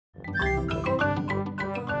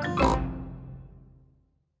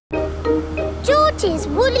George's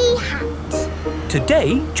woolly hat.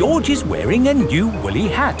 Today, George is wearing a new woolly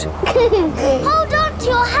hat. Hold on to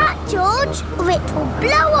your hat, George, or it will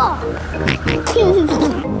blow off.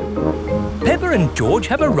 Peppa and George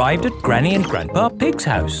have arrived at Granny and Grandpa Pig's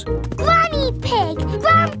house. Granny Pig,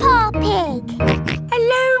 Grandpa Pig.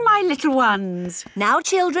 Hello, my little ones. Now,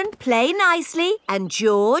 children, play nicely. And,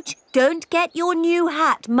 George, don't get your new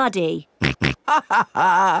hat muddy.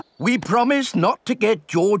 We promise not to get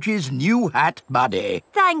George's new hat muddy.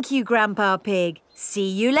 Thank you, Grandpa Pig. See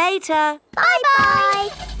you later.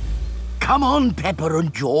 Bye-bye. Come on, Peppa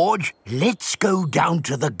and George. Let's go down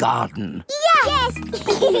to the garden. Yes.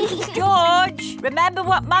 George, remember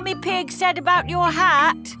what Mummy Pig said about your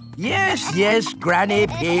hat? Yes, Granny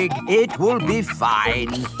Pig. It will be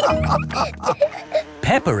fine.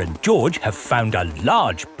 Peppa and George have found a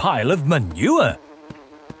large pile of manure.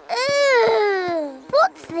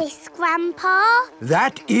 What's this, Grandpa?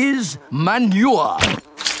 That is manure.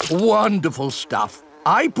 Wonderful stuff.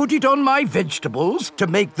 I put it on my vegetables to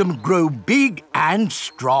make them grow big and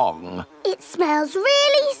strong. It smells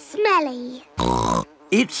really smelly.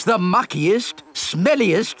 It's the muckiest,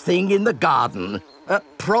 smelliest thing in the garden.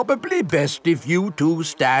 Probably best if you two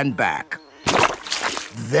stand back.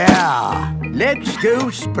 There. Let's go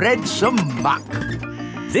spread some muck.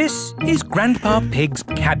 This is Grandpa Pig's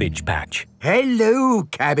cabbage patch. Hello,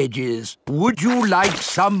 cabbages. Would you like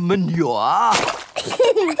some manure?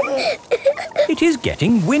 It is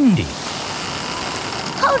getting windy.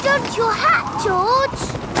 Hold on to your hat, George.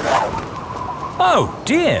 Oh,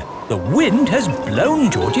 dear. The wind has blown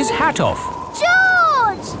George's hat off.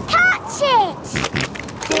 George, catch it.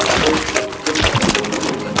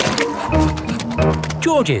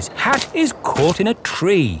 George's hat is caught in a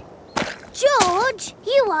tree. George,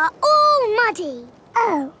 you are all muddy.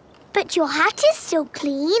 Oh, but your hat is still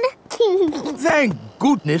clean. Thank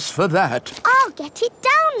goodness for that. I'll get it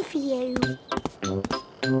down for you.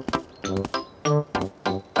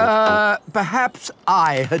 Perhaps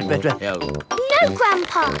I had better help. No,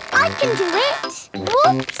 Grandpa, I can do it.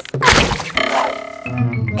 Whoops.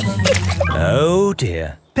 Oh,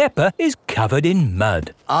 dear. Peppa is covered in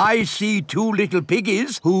mud. I see two little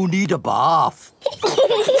piggies who need a bath.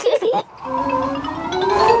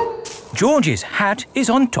 George's hat is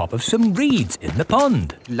on top of some reeds in the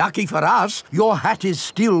pond. Lucky for us, your hat is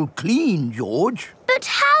still clean, George. But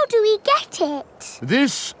how do we get it?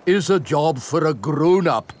 This is a job for a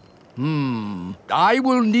grown-up. I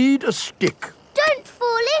will need a stick. Don't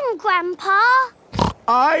fall in, Grandpa.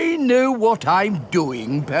 I know what I'm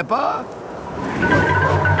doing, Peppa.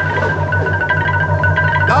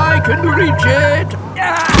 I can reach it.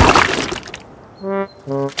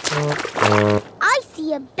 I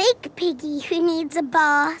see a big piggy who needs a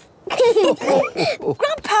bath.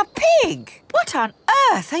 Grandpa Pig, what on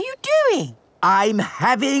earth are you doing? I'm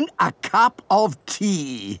having a cup of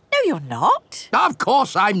tea. No, you're not. Of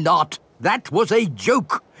course I'm not. That was a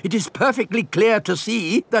joke. It is perfectly clear to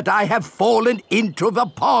see that I have fallen into the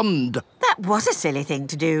pond. That was a silly thing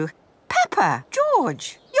to do. Peppa,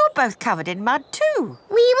 George, you're both covered in mud too.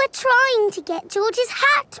 We were trying to get George's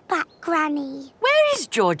hat back, Granny. Where is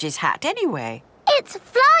George's hat anyway? It's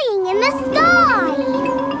flying in the sky.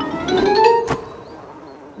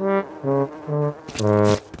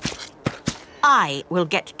 I will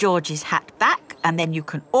get George's hat back and then you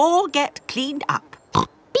can all get cleaned up.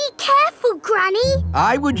 Be careful, Granny.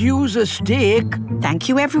 I would use a stick. Thank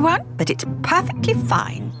you, everyone, but it's perfectly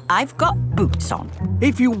fine. I've got boots on.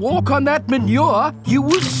 If you walk on that manure, you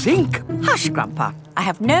will sink. Hush, Grandpa. I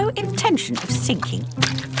have no intention of sinking.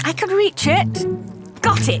 I can reach it.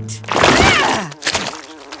 Got it. Ah!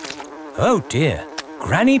 Oh, dear.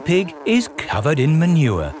 Granny Pig is covered in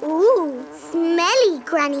manure. Ooh, smelly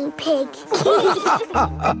Granny Pig.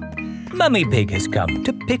 Mummy Pig has come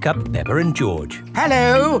to pick up Peppa and George.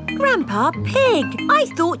 Hello. Grandpa Pig, I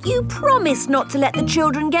thought you promised not to let the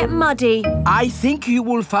children get muddy. I think you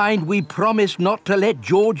will find we promised not to let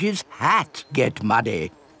George's hat get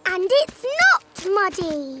muddy. And it's not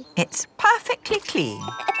muddy. It's perfectly clean.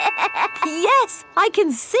 Yes, I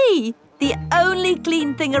can see. The only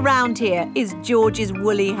clean thing around here is George's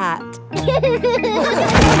woolly hat.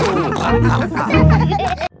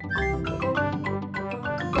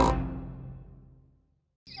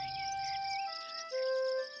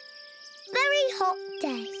 Very hot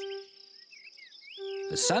day.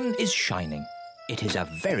 The sun is shining. It is a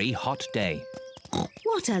very hot day.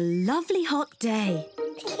 What a lovely hot day.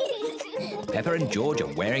 Peppa and George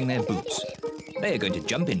are wearing their boots. They are going to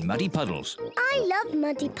jump in muddy puddles. I love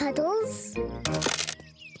muddy puddles.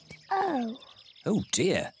 Oh. Oh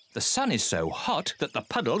dear, the sun is so hot that the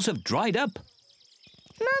puddles have dried up.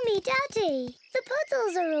 Mummy, Daddy, The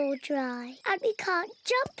puddles are all dry and we can't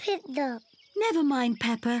jump in them. Never mind,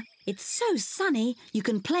 Peppa. It's so sunny, you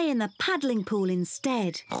can play in the paddling pool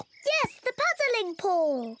instead. Yes, the paddling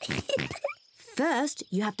pool. First,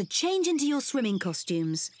 you have to change into your swimming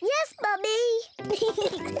costumes. Yes, Mummy.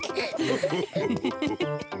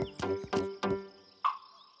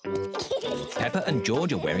 Peppa and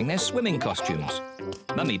George are wearing their swimming costumes.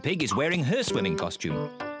 Mummy Pig is wearing her swimming costume.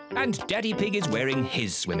 And Daddy Pig is wearing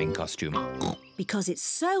his swimming costume. Because it's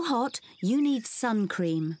so hot, you need sun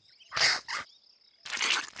cream.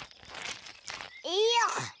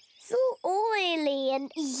 Yuck! So oily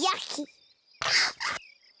and yucky.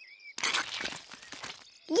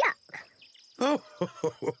 Yuck! Oh,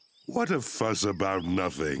 what a fuss about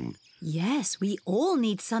nothing. Yes, we all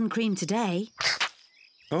need sun cream today.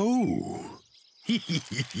 Oh.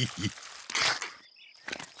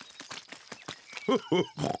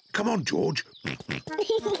 Come on, George.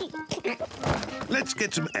 Let's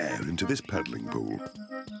get some air into this paddling pool.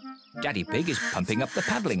 Daddy Pig is pumping up the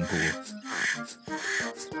paddling pool.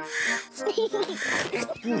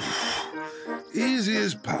 Easy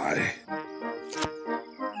as pie.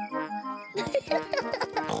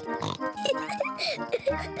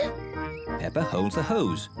 Peppa holds the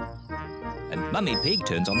hose. And Mummy Pig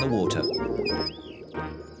turns on the water.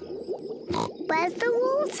 Where's the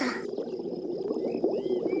water?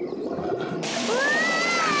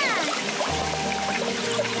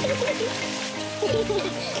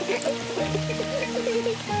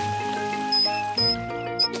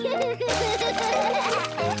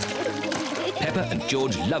 Peppa and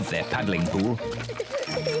George love their paddling pool.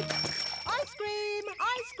 Ice cream!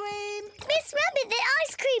 Ice cream! Miss Rabbit, the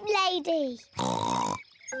ice cream lady.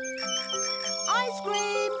 Ice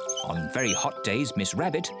cream! On very hot days, Miss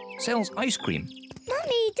Rabbit sells ice cream.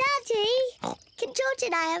 Mummy, Daddy, can George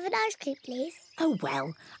and I have an ice cream, please? Oh,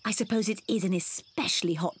 well, I suppose it is an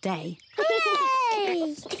especially hot day.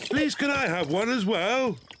 Hooray! Please, can I have one as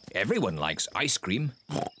well? Everyone likes ice cream.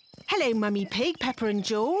 Hello, Mummy Pig, Peppa and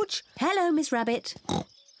George. Hello, Miss Rabbit.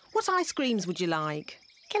 What ice creams would you like?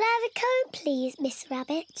 Can I have a cone, please, Miss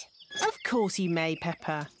Rabbit? Of course you may,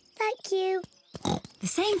 Peppa. Thank you. The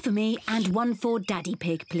same for me and one for Daddy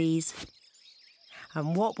Pig, please.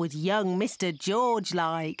 And what would young Mr. George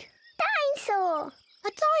like? Dinosaur.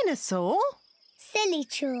 A dinosaur? Silly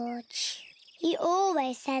George. He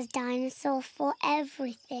always says dinosaur for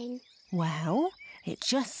everything. Well, it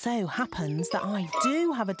just so happens that I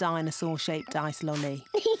do have a dinosaur-shaped ice lolly.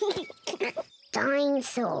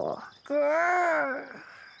 Dinosaur. Grrr.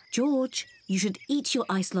 George, you should eat your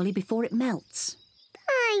ice lolly before it melts.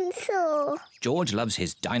 Dinosaur. George loves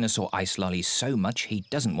his dinosaur ice lolly so much he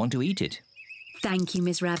doesn't want to eat it. Thank you,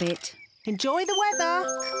 Miss Rabbit. Enjoy the weather.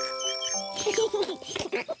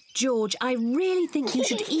 George, I really think you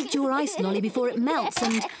should eat your ice lolly before it melts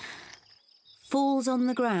and falls on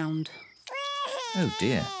the ground. Oh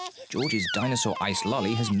dear, George's dinosaur ice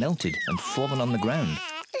lolly has melted and fallen on the ground.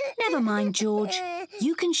 Never mind, George.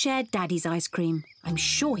 You can share Daddy's ice cream. I'm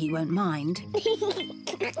sure he won't mind.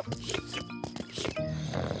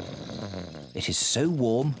 It is so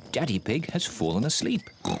warm, Daddy Pig has fallen asleep.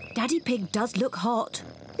 Daddy Pig does look hot.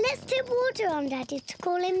 Let's dip water on Daddy to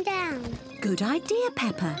cool him down. Good idea,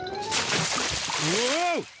 Peppa.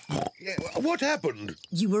 Whoa! What happened?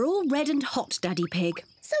 You were all red and hot, Daddy Pig.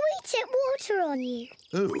 So we tip water on you.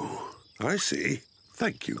 Oh, I see.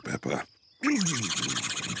 Thank you, Peppa. Look,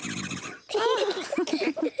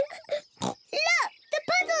 the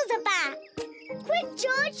puddles are back. Quick,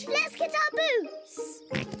 George, let's get our boots.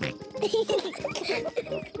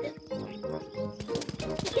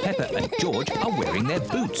 Peppa and George are wearing their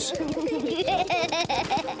boots.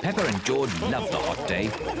 Peppa and George love the hot day,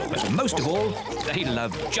 but most of all, they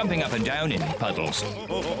love jumping up and down in puddles.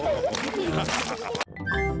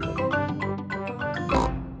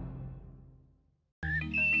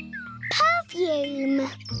 Perfume.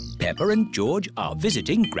 Peppa and George are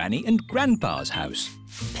visiting Granny and Grandpa's house.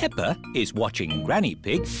 Peppa is watching Granny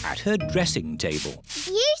Pig at her dressing table.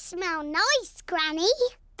 You smell nice, Granny.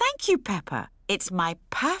 Thank you, Peppa. It's my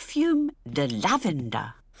perfume de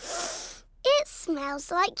lavender. It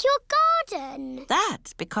smells like your garden.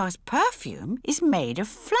 That's because perfume is made of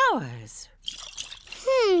flowers.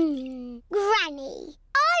 Granny,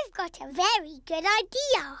 I've got a very good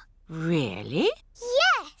idea. Really?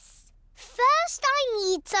 Yes. First, I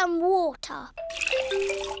need some water.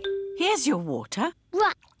 Here's your water.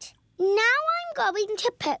 Right. Now I'm going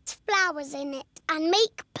to put flowers in it and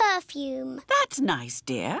make perfume. That's nice,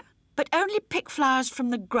 dear. But only pick flowers from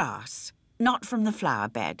the grass, not from the flower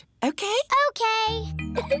bed. OK? OK.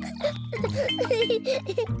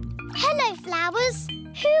 Hello, flowers.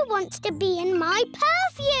 Who wants to be in my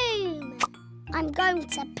perfume? I'm going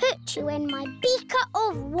to put you in my beaker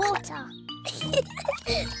of water.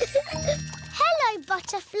 Hello,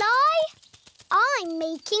 butterfly. I'm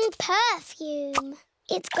making perfume.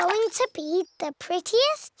 It's going to be the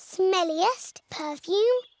prettiest, smelliest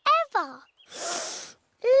perfume ever.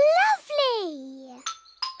 Lovely!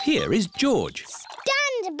 Here is George.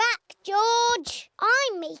 Stand back, George.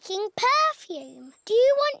 I'm making perfume. Do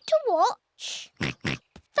you want to watch?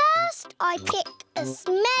 First, I pick a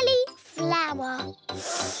smelly flower.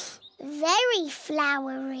 Very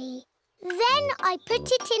flowery. Then I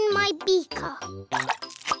put it in my beaker.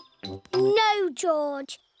 No,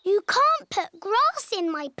 George. You can't put grass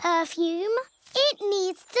in my perfume. It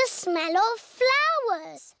needs the smell of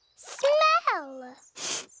flowers. Smell!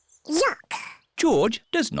 Yuck! George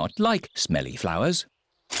does not like smelly flowers.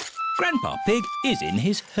 Grandpa Pig is in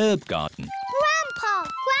his herb garden.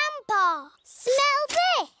 Grandpa! Smell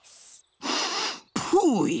this!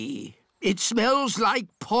 Pooey! It smells like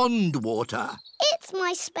pond water. It's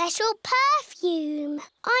my special perfume.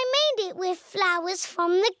 I made it with flowers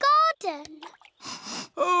from the garden.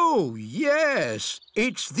 Oh, yes.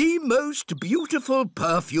 It's the most beautiful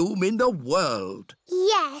perfume in the world.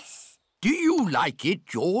 Yes. Do you like it,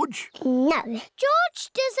 George? No.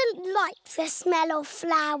 George doesn't like the smell of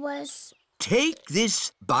flowers. Take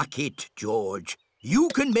this bucket, George. You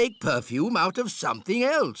can make perfume out of something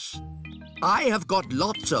else. I have got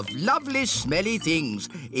lots of lovely smelly things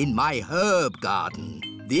in my herb garden.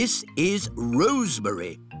 This is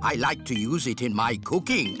rosemary. I like to use it in my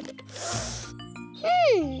cooking.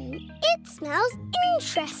 It smells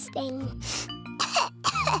interesting.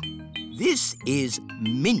 This is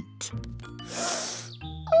mint.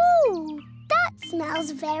 Ooh, that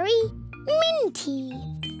smells very minty.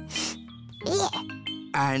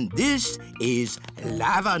 And this is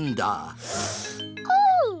lavender.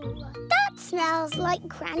 Ooh, that smells like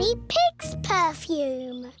Granny Pig's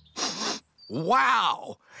perfume.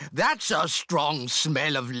 Wow! That's a strong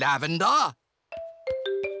smell of lavender.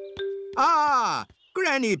 Ah,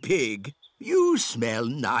 Granny Pig, you smell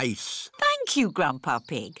nice. Thank you, Grandpa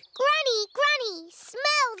Pig. Granny,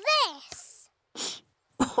 smell this.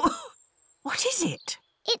 What is it?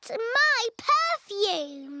 It's my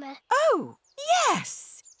perfume. Oh,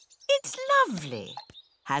 yes. It's lovely.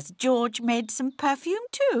 Has George made some perfume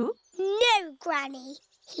too? No, Granny.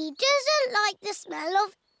 He doesn't like the smell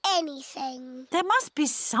of anything. There must be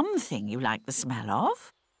something you like the smell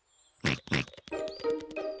of.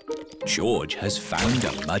 George has found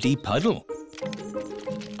a muddy puddle.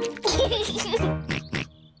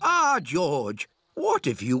 Ah, George, what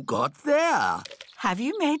have you got there? Have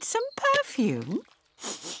you made some perfume?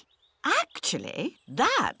 Actually,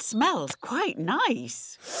 that smells quite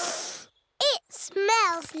nice. It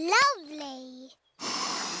smells lovely.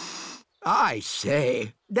 I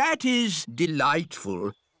say, that is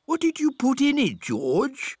delightful. What did you put in it,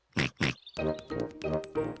 George?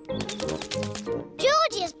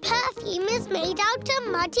 George's perfume is made out of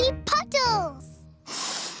muddy puddles.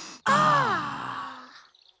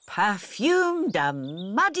 Perfumed a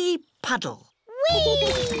muddy puddle.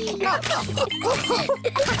 Whee!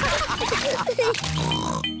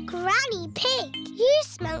 Granny Pig, you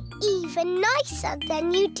smell even nicer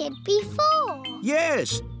than you did before.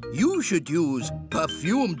 Yes, you should use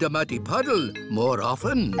perfumed muddy puddle more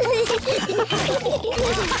often.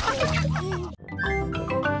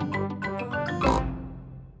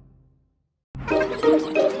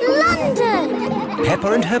 London!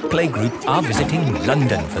 Peppa and her playgroup are visiting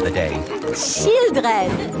London for the day. Children,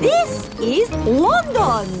 this is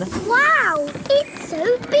London. Wow, it's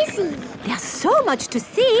so busy. There's so much to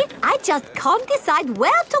see, I just can't decide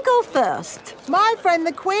where to go first. My friend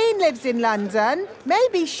the Queen lives in London.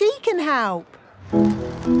 Maybe she can help.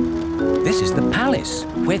 This is the palace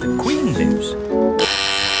where the Queen lives.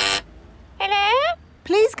 Hello?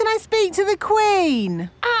 Please, can I speak to the Queen?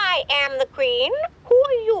 I am the Queen. Who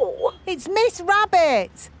are you? It's Miss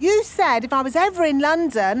Rabbit. You said if I was ever in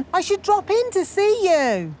London, I should drop in to see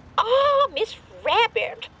you. Ah, Miss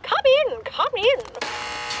Rabbit. Come in, come in.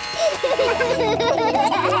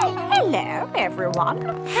 Hello, everyone.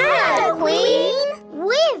 Hello, Queen.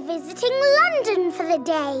 We're visiting London for the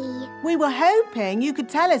day. We were hoping you could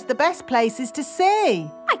tell us the best places to see.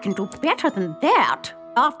 I can do better than that.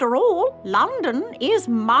 After all, London is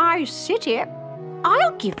my city.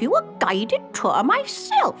 I'll give you a guided tour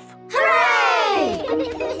myself. Hooray!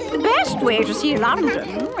 The best way to see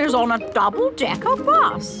London is on a double-decker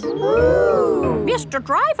bus. Ooh. Mr.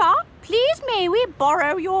 Driver, please may we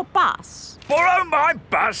borrow your bus? Borrow my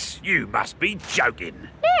bus? You must be joking.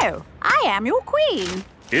 No, I am your queen.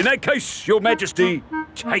 In that case, Your Majesty,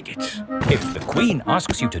 take it. If the Queen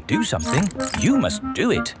asks you to do something, you must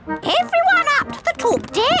do it. Everyone up to the top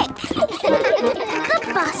deck.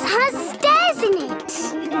 The bus has stairs in it.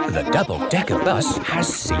 The double-decker bus has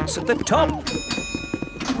seats at the top.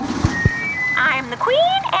 I'm the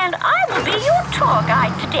Queen and I will be your tour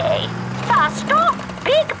guide today. First stop,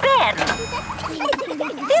 Big Ben.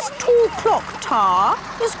 This tall clock tower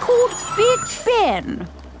is called Big Ben.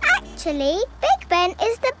 Actually, Big Ben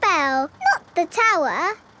is the bell, not the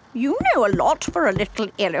tower. You know a lot for a little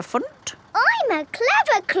elephant. I'm a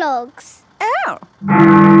clever clogs. Oh.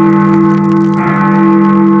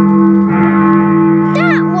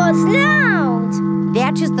 That was loud.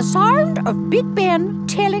 That is the sound of Big Ben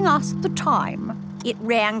telling us the time. It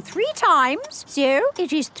rang 3 times, so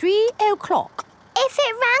it is 3 o'clock. If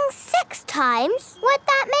it rang 6 times, would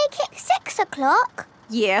that make it 6 o'clock?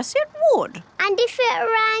 Yes, it would. And if it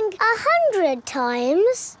rang 100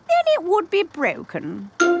 times? Then it would be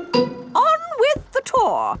broken. On with the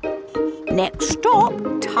tour. Next stop,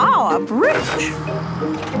 Tower Bridge.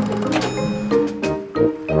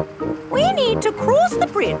 We need to cross the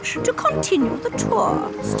bridge to continue the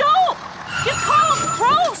tour. Stop! You can't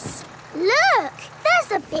cross! Look,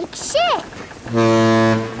 there's a big ship.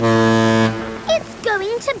 It's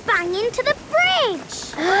going to bang into the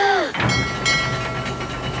bridge.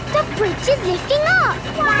 The bridge is lifting up.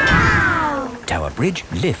 Wow! Tower Bridge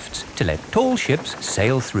lifts to let tall ships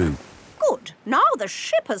sail through. Good. Now the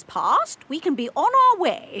ship has passed, we can be on our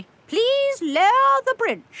way. Please lower the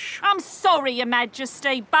bridge. I'm sorry, Your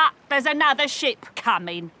Majesty, but there's another ship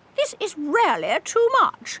coming. This is really too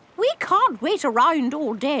much. We can't wait around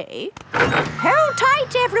all day. Hold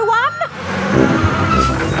tight, everyone.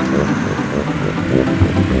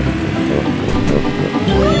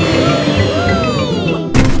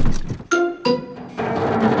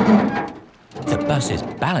 The bus is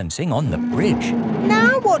balancing on the bridge.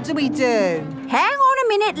 Now what do we do? Hang on a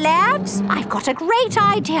minute, lads. I've got a great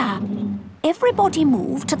idea. Everybody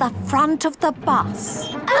move to the front of the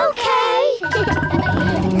bus. OK.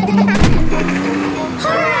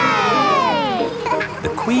 Hooray! The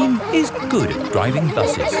Queen is good at driving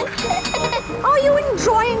buses. Are you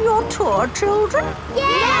enjoying your tour, children?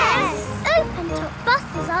 Yes! Open-top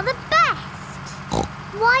buses are the best.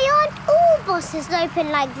 Why aren't all buses open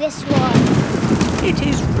like this one? It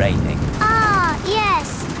is raining. Ah,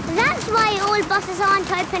 yes. That's why all buses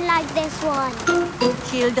aren't open like this one.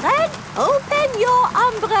 Children, open your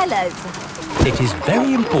umbrellas. It is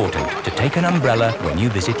very important to take an umbrella when you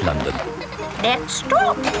visit London. Next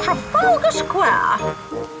stop, Trafalgar Square.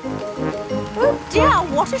 Oh dear,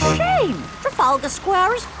 what a shame. Trafalgar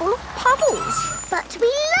Square is full of puddles. But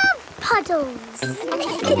we love puddles.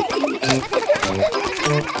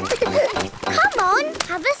 Come on,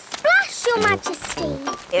 have a splash, Your Majesty.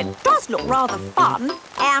 It does look rather fun,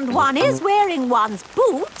 and one is wearing one's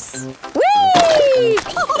boots. Whee!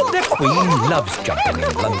 The Queen loves jumping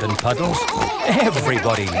in London puddles.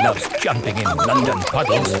 Everybody loves jumping in London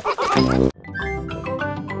puddles.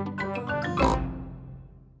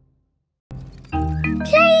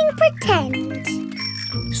 Playing pretend.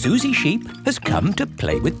 Suzy Sheep has come to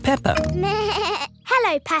play with Peppa.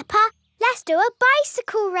 Hello, Peppa. Let's do a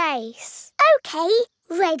bicycle race. OK,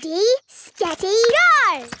 ready, steady,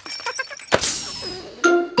 go!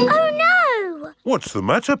 Oh, no! What's the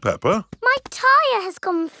matter, Peppa? My tyre has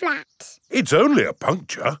gone flat. It's only a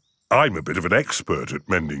puncture. I'm a bit of an expert at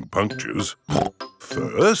mending punctures.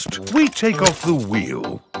 First, we take off the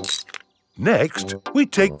wheel. Next, we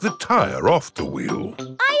take the tyre off the wheel.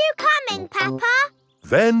 Are you coming, Peppa?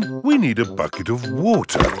 Then we need a bucket of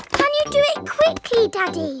water. Can you do it quickly,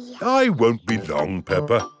 Daddy? I won't be long,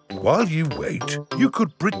 Peppa. While you wait, you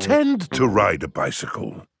could pretend to ride a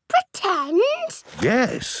bicycle. Pretend?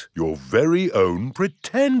 Yes, your very own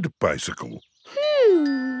pretend bicycle.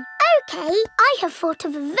 OK, I have thought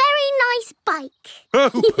of a very nice bike. Ho,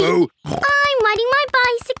 ho! I'm riding my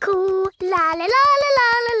bicycle. La la la la la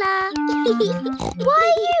la la. Why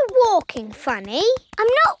are you walking funny?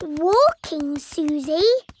 I'm not walking, Suzy.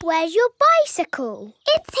 Where's your bicycle?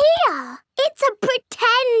 It's here. It's a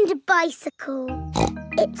pretend bicycle.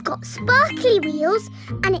 It's got sparkly wheels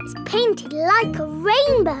and it's painted like a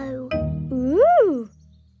rainbow. Ooh.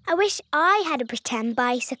 I wish I had a pretend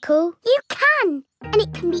bicycle. You can. And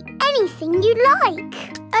it can be anything you like.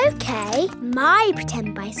 OK, my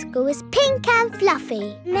pretend bicycle is pink and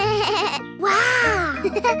fluffy. Wow!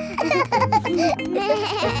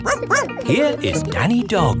 Here is Danny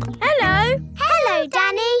Dog. Hello. Hello,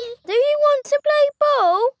 Danny. Do you want to play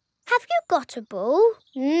ball? Have you got a ball?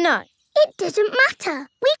 No. It doesn't matter.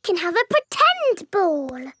 We can have a pretend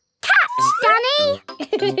ball. Catch! catch, Danny?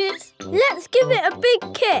 Let's give it a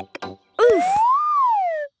big kick. Oof!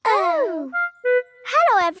 Oh.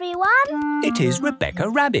 Hello, everyone. It is Rebecca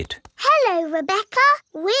Rabbit. Hello, Rebecca.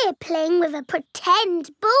 We're playing with a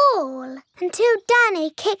pretend ball until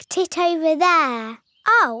Danny kicked it over there.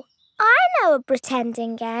 Oh, I know a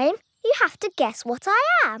pretending game. You have to guess what I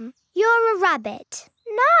am. You're a rabbit.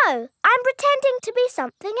 No, I'm pretending to be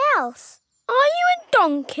something else. Are you a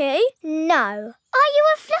donkey? No. Are you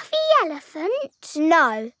a fluffy elephant?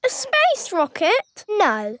 No. A space rocket?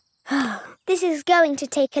 No. This is going to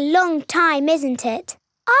take a long time, isn't it?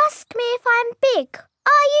 Ask me if I'm big.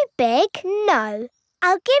 Are you big? No.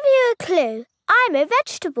 I'll give you a clue. I'm a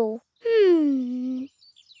vegetable. Can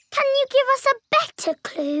you give us a better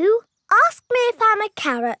clue? Ask me if I'm a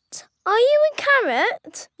carrot. Are you a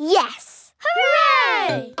carrot? Yes.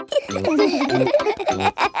 Hooray!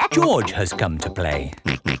 George has come to play.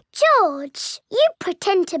 George, you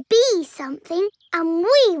pretend to be something and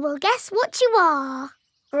we will guess what you are.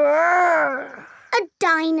 A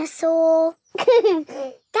dinosaur.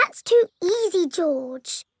 That's too easy,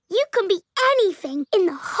 George. You can be anything in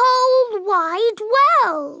the whole wide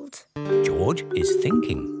world. George is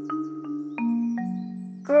thinking.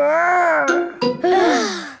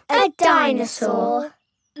 A dinosaur.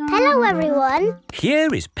 Hello, everyone.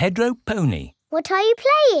 Here is Pedro Pony. What are you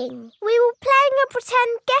playing? We were playing a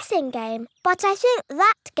pretend guessing game, but I think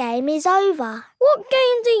that game is over. What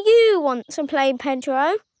game do you want to play,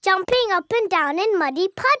 Pedro? Jumping up and down in muddy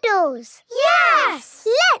puddles. Yes!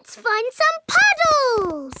 Let's find some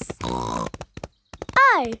puddles!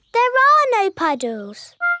 Oh, there are no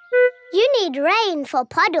puddles. You need rain for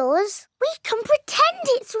puddles. We can pretend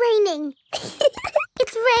it's raining.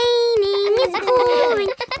 It's raining, it's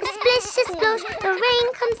pouring, splish, splosh, the rain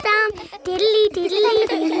comes down, diddly diddly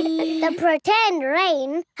dee. The pretend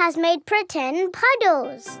rain has made pretend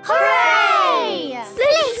puddles. Hooray!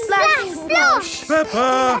 Splish, splash, splosh!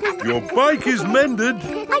 Peppa, your bike is mended.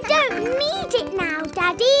 I don't need it now,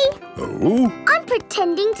 Daddy. Oh? I'm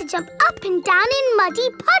pretending to jump up and down in muddy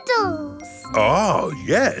puddles. Ah,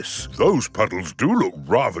 yes. Those puddles do look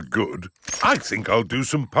rather good. I think I'll do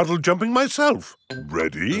some puddle jumping myself.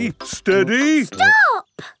 Ready, steady. Stop!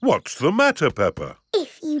 What's the matter, Peppa?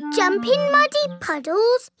 If you jump in muddy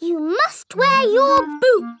puddles, you must wear your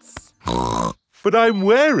boots. But I'm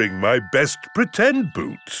wearing my best pretend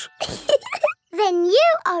boots. Then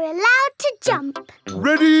you are allowed to jump.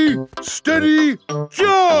 Ready, steady,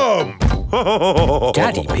 jump!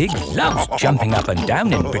 Daddy Pig loves jumping up and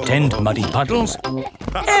down in pretend muddy puddles.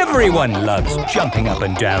 Everyone loves jumping up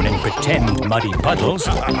and down in pretend muddy puddles.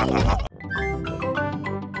 The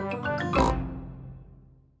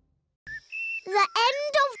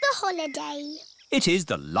end of the holiday. It is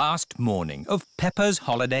the last morning of Peppa's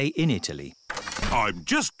holiday in Italy. I'm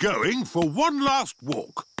just going for one last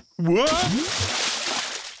walk. What?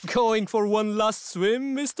 Going for one last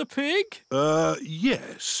swim, Mr. Pig?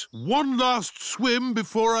 Yes. One last swim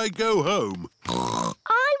before I go home.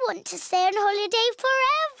 I want to stay on holiday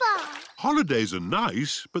forever. Holidays are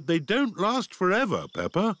nice, but they don't last forever,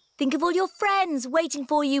 Peppa. Think of all your friends waiting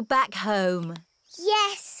for you back home.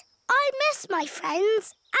 Yes, I miss my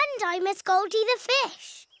friends and I miss Goldie the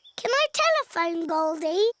fish. Can I telephone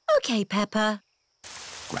Goldie? OK, Peppa.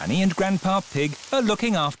 Granny and Grandpa Pig are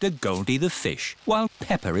looking after Goldie the fish while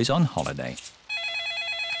Peppa is on holiday.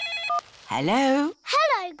 Hello?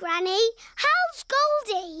 Hello, Granny. How's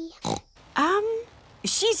Goldie?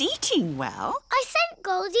 She's eating well. I sent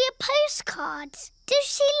Goldie a postcard. Does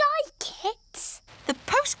she like it? The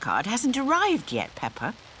postcard hasn't arrived yet,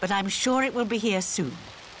 Peppa, but I'm sure it will be here soon.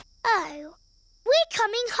 Oh, we're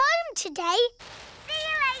coming home today. See you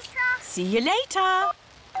later. See you later.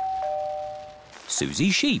 Suzy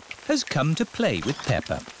Sheep has come to play with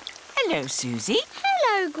Peppa. Hello, Suzy.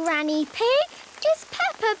 Hello, Granny Pig. Is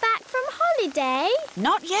Peppa back from holiday?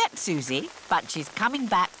 Not yet, Suzy, but she's coming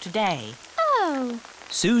back today. Oh.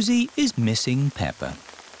 Suzy is missing Peppa.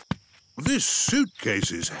 This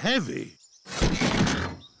suitcase is heavy.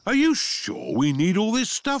 Are you sure we need all this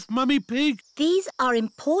stuff, Mummy Pig? These are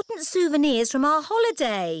important souvenirs from our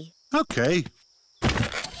holiday. OK.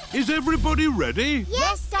 Is everybody ready?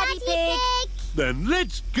 Yes, Daddy Pig. Then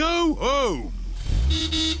let's go home.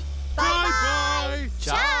 Bye-bye.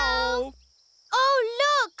 Ciao.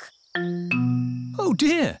 Oh, look. Oh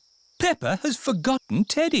dear, Peppa has forgotten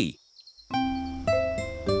Teddy.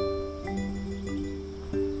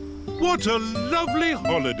 What a lovely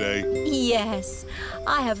holiday. Yes,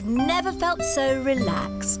 I have never felt so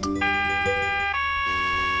relaxed.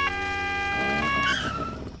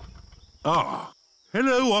 Ah,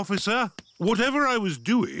 hello, officer. Whatever I was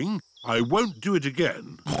doing, I won't do it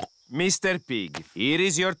again. Mr. Pig, here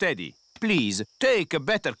is your teddy. Please, take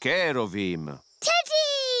better care of him.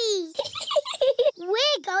 Teddy!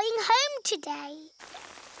 We're going home today.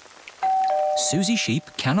 Suzy Sheep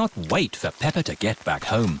cannot wait for Peppa to get back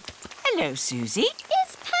home. Hello, Suzy.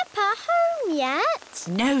 Is Peppa home yet?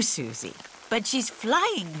 No, Suzy, but she's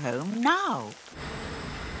flying home now.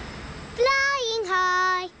 Flying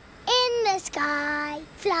high in the sky.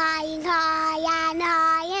 Flying high and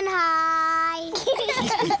high and high.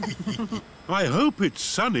 I hope it's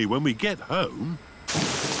sunny when we get home.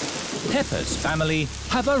 Peppa's family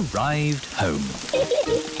have arrived home.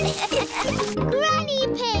 Granny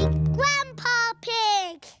Pig! Grandpa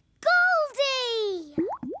Pig! Goldie!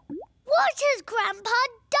 What has Grandpa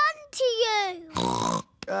done to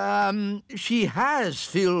you? She has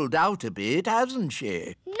filled out a bit, hasn't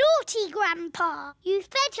she? Naughty Grandpa! You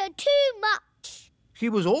fed her too much. She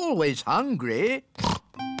was always hungry.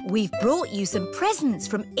 We've brought you some presents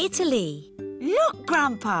from Italy. Look,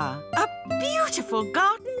 Grandpa, a beautiful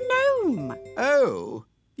garden gnome. Oh,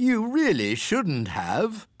 you really shouldn't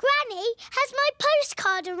have. Granny, has my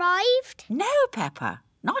postcard arrived? No, Peppa,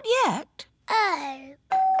 not yet. Oh.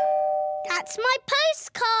 That's my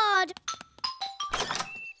postcard.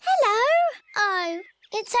 Hello. Oh,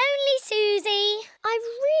 it's only Suzy. I've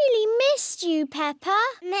really missed you, Peppa.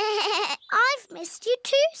 I've missed you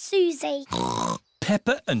too, Suzy.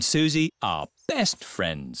 Peppa and Suzy are best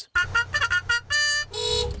friends.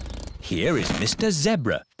 Here is Mr.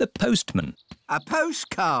 Zebra, the postman. A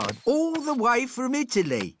postcard all the way from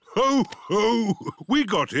Italy. Ho, ho! We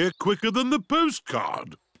got here quicker than the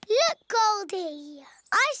postcard. Look, Goldie.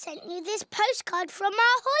 I sent you this postcard from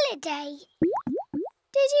our holiday.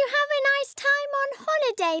 Did you have a nice time on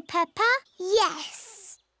holiday, Peppa?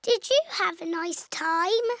 Yes. Did you have a nice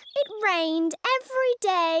time? It rained every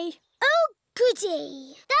day. Oh,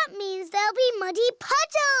 goody. That means there'll be muddy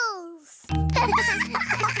puddles.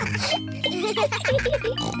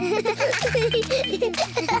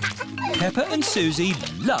 Peppa and Suzy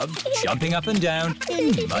love jumping up and down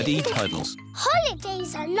in muddy puddles.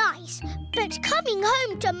 Holidays are nice, but coming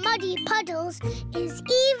home to muddy puddles is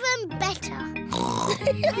even better.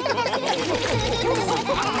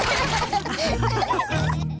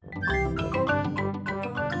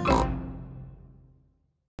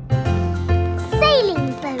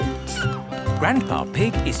 Sailing boat. Grandpa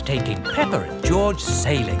Pig is taking Peppa and George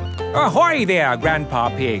sailing. Ahoy there, Grandpa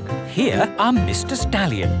Pig. Here are Mr.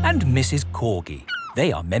 Stallion and Mrs. Corgi.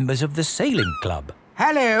 They are members of the sailing club.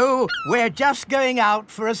 Hello, we're just going out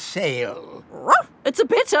for a sail. It's a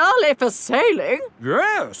bit early for sailing.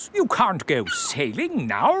 Yes, you can't go sailing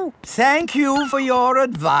now. Thank you for your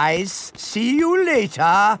advice. See you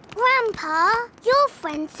later. Grandpa, your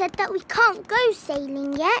friend said that we can't go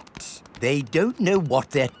sailing yet. They don't know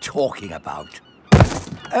what they're talking about.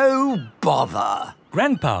 Oh, bother.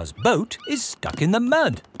 Grandpa's boat is stuck in the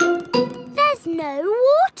mud. There's no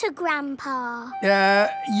water, Grandpa.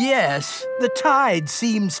 Yes. The tide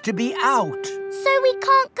seems to be out. So we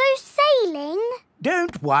can't go sailing?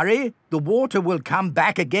 Don't worry. The water will come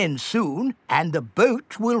back again soon and the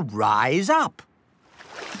boat will rise up.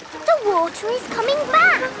 The water is coming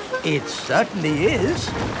back. It certainly is.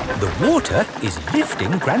 The water is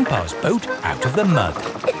lifting Grandpa's boat out of the mud.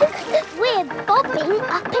 We're bobbing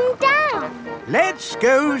up and down. Let's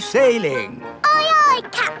go sailing. Aye, aye,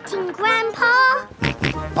 Captain Grandpa.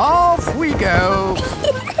 Off we go.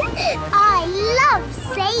 I love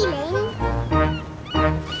sailing.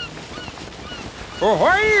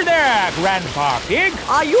 Ahoy there, Grandpa Pig.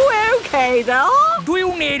 Are you okay there? Do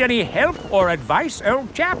you need any help or advice,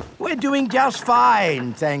 old chap? We're doing just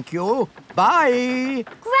fine, thank you. Bye.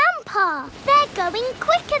 Grandpa, they're going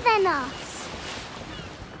quicker than us.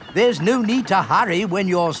 There's no need to hurry when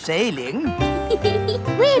you're sailing.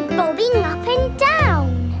 We're bobbing up and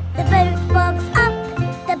down. The boat bobs up,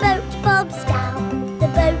 the boat bobs down. The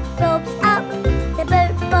boat bobs up, the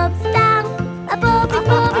boat bobs down. A bobbing,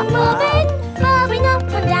 bobbing, bobbing, bobbing up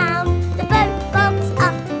and down. The boat bobs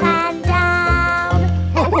up and down.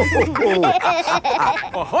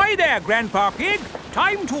 Ahoy there, Grandpa Pig.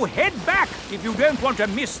 Time to head back if you don't want to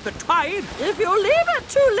miss the tide. If you leave it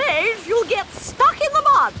too late, you'll get stuck in the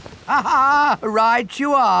mud. Ha-ha, right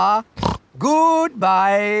you are.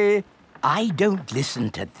 Goodbye. I don't listen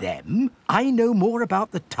to them. I know more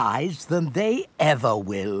about the tides than they ever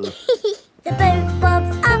will. The boat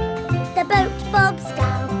bobs up, the boat bobs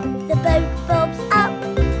down. The boat bobs up,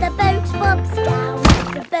 the boat bobs down.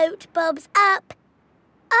 The boat bobs up.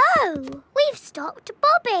 Oh, we've stopped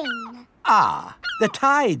bobbing. Ah, the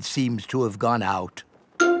tide seems to have gone out.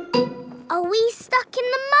 Are we stuck in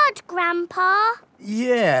the mud, Grandpa?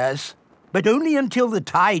 Yes, but only until the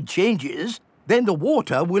tide changes. Then the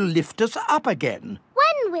water will lift us up again.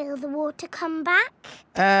 When will the water come back?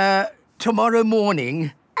 Tomorrow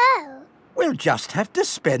morning. Oh. We'll just have to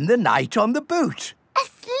spend the night on the boat. A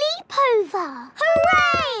sleepover!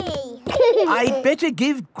 Hooray! I'd better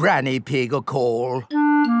give Granny Pig a call.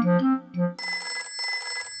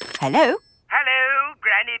 Hello? Hello,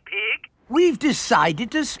 Granny Pig. We've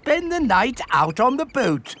decided to spend the night out on the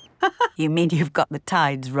boat. You mean you've got the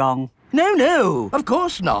tides wrong? No, of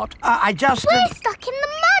course not. I just... We're stuck in the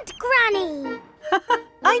mud, Granny.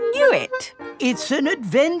 I knew it. It's an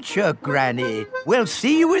adventure, Granny. We'll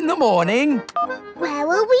see you in the morning. Where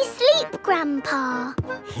will we sleep, Grandpa?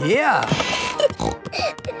 Here.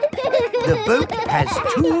 The boat has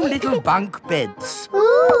 2 little bunk beds.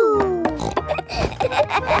 Ooh.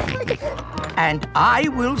 And I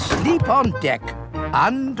will sleep on deck,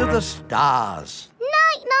 under the stars.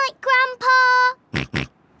 Night-night, Grandpa.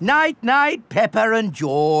 Night-night, Peppa and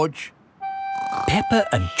George. Peppa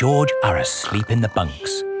and George are asleep in the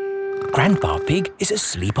bunks. Grandpa Pig is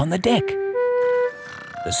asleep on the deck.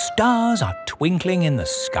 The stars are twinkling in the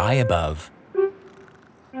sky above.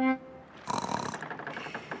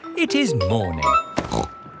 It is morning.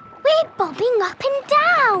 We're bobbing up and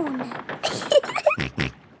down.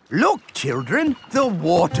 Look, children, the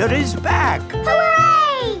water is back.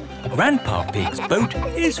 Hooray! Grandpa Pig's boat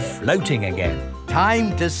is floating again.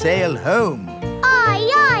 Time to sail home.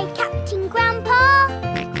 Aye, aye, Captain Grandpa.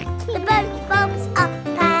 The boat bobs up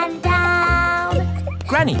and down.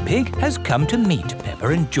 Granny Pig has come to meet Peppa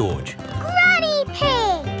and George. Granny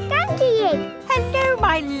Pig! Thank you. Hello,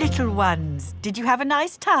 my little ones. Did you have a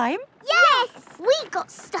nice time? Yes! We got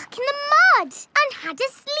stuck in the mud and had a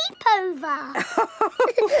sleepover.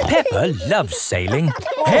 Peppa loves sailing.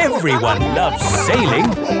 Everyone loves sailing.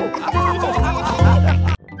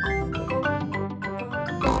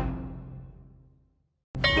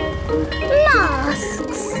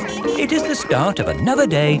 Masks. It is the start of another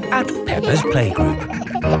day at Peppa's playgroup.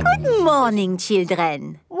 Good morning,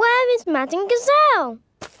 children. Where is Madame Gazelle?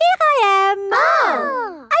 Here I am.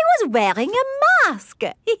 Oh. I was wearing a mask.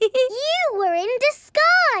 You were in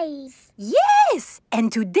disguise. Yes,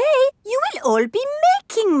 and today you will all be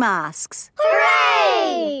making masks.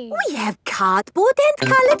 Hooray! We have cardboard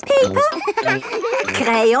and coloured paper,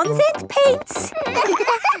 crayons and paints,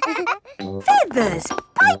 feathers,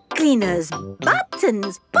 pipe cleaners,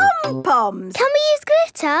 buttons, pom-poms. Can we use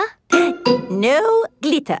glitter? No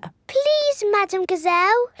glitter. Please, Madame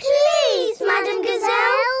Gazelle. Please, Madame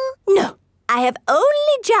Gazelle. No, I have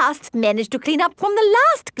only just managed to clean up from the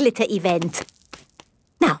last glitter event.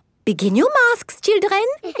 Now, begin your masks, children.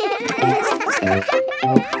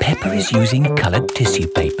 Peppa is using coloured tissue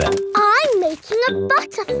paper. I'm making a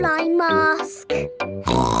butterfly mask.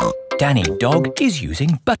 Danny Dog is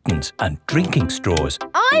using buttons and drinking straws.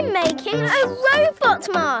 I'm making a robot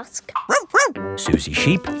mask. Suzy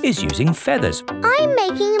Sheep is using feathers. I'm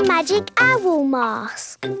making a magic owl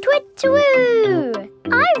mask. Twit-twoo!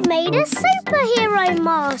 I've made a superhero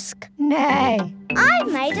mask. Nay. I've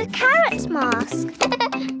made a carrot mask.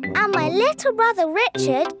 And my little brother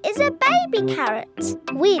Richard is a baby carrot.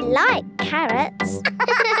 We like carrots.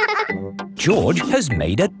 George has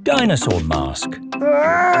made a dinosaur mask.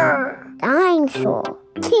 Dinosaur.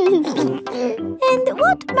 And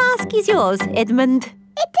what mask is yours, Edmund?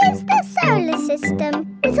 It is the solar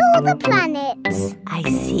system with all the planets. I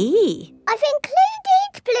see. I've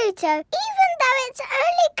included Pluto, even though it's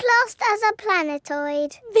only classed as a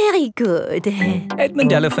planetoid. Very good.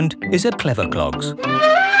 Edmund Elephant is a clever clogs.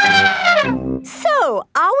 So,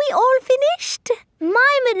 are we all finished?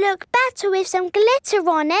 Mine would look better with some glitter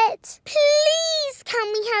on it. Please,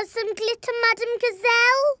 can we have some glitter, Madame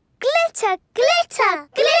Gazelle? Glitter, glitter,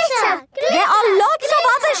 glitter, glitter. There are lots of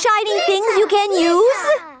other shiny things you can use.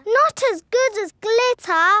 Not as good as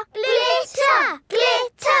glitter. Glitter,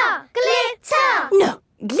 glitter, glitter. No,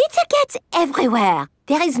 glitter gets everywhere.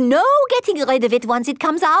 There is no getting rid of it once it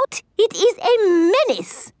comes out. It is a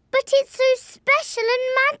menace. But it's so special and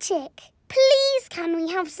magic. Please, can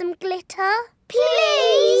we have some glitter?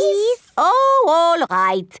 Please. Oh, all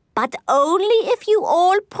right. But only if you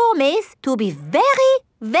all promise to be very,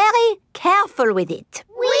 very careful with it.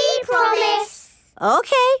 We promise.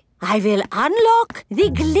 Okay, I will unlock the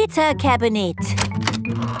glitter cabinet.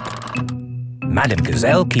 Madame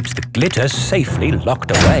Gazelle keeps the glitter safely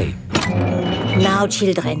locked away. Now,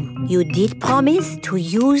 children, you did promise to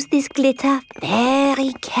use this glitter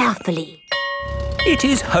very carefully. It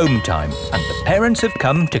is home time and the parents have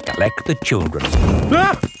come to collect the children.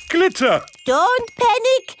 Ah! Glitter! Don't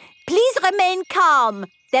panic. Please remain calm.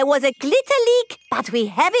 There was a glitter leak, but we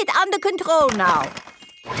have it under control now.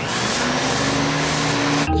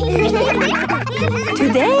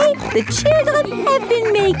 Today, the children have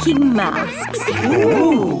been making masks.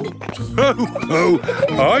 Oh,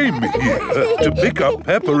 I'm here to pick up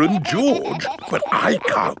Peppa and George, but I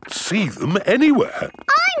can't see them anywhere.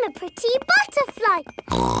 I'm a pretty butterfly.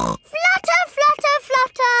 Flutter, flutter,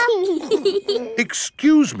 flutter.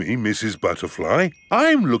 Excuse me, Mrs. Butterfly.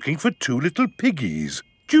 I'm looking for two little piggies.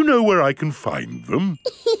 Do you know where I can find them?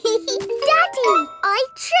 Daddy, I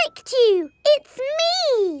tricked you. It's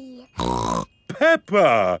me.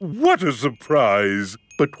 Peppa! What a surprise!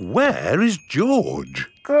 But where is George?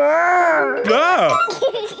 Grrr. Ah!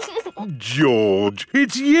 George,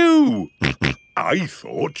 it's you! I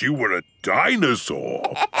thought you were a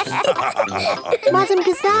dinosaur. Madam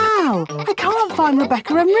Gazelle, I can't find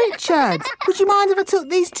Rebecca and Richard. Would you mind if I took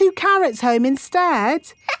these 2 carrots home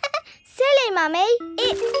instead? Silly, Mummy.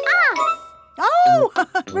 It's us. Oh,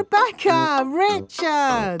 Rebecca,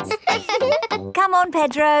 Richard. Come on,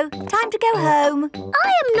 Pedro. Time to go home.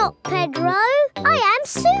 I am not Pedro. I am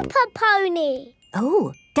Super Pony.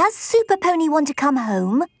 Oh, does Super Pony want to come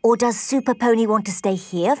home? Or does Super Pony want to stay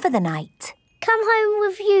here for the night? Come home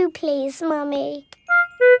with you, please, Mummy.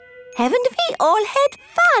 Haven't we all had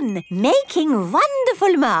fun making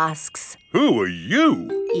wonderful masks? Who are you?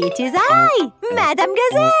 It is I, Madame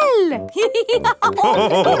Gazelle.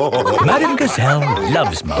 Madame Gazelle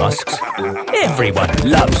loves masks. Everyone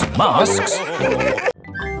loves masks. Night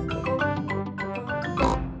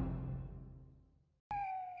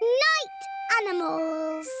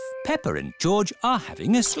animals. Peppa and George are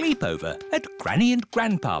having a sleepover at Granny and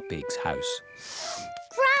Grandpa Pig's house.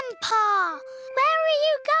 Grandpa, where are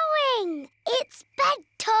you going? It's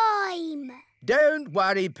bedtime. Don't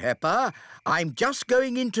worry, Peppa. I'm just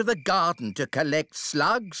going into the garden to collect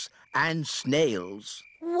slugs and snails.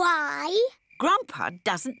 Why? Grandpa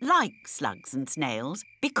doesn't like slugs and snails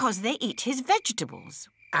because they eat his vegetables.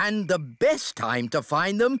 And the best time to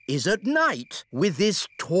find them is at night with this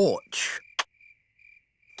torch.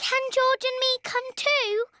 Can George and me come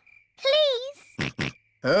too? Please?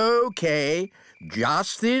 OK,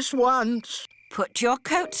 just this once. Put your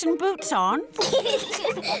coats and boots on.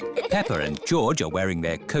 Peppa and George are wearing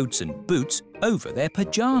their coats and boots over their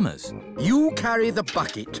pyjamas. You carry the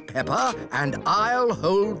bucket, Peppa, and I'll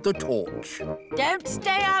hold the torch. Don't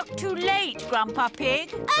stay out too late, Grandpa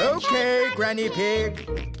Pig. OK, Granny Pig.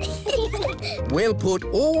 We'll put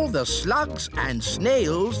all the slugs and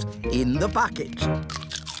snails in the bucket.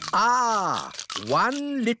 Ah,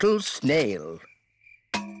 one little snail.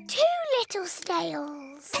 2 little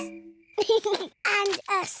snails. And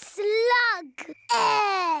a slug.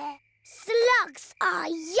 Slugs are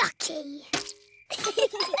yucky.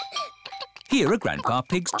 Here are Grandpa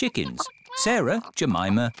Pig's chickens. Sarah,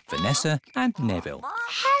 Jemima, Vanessa and Neville.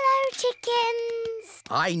 Hello, chickens.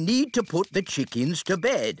 I need to put the chickens to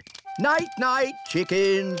bed. Night-night,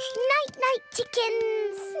 chickens. Night-night,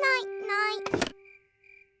 chickens. Night-night.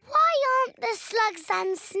 Why aren't the slugs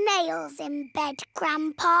and snails in bed,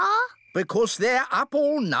 Grandpa? Because they're up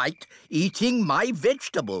all night eating my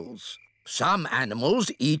vegetables. Some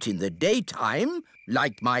animals eat in the daytime,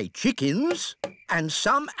 like my chickens, and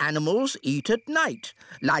some animals eat at night,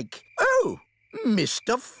 like,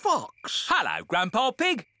 Mr. Fox. Hello, Grandpa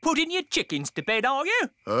Pig. Putting your chickens to bed, are you?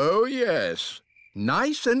 Oh, yes.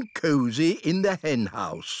 Nice and cosy in the hen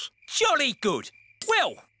house. Jolly good.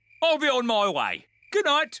 Well, I'll be on my way. Good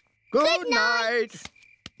night. Good night.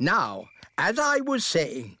 Now, as I was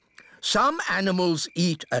saying, some animals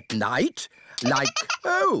eat at night, like...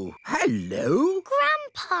 Oh, hello.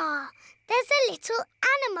 Grandpa, there's a little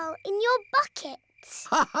animal in your bucket.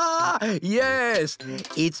 Ha ha! Yes,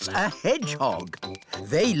 it's a hedgehog.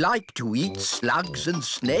 They like to eat slugs and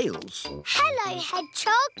snails. Hello,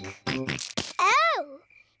 hedgehog. Oh,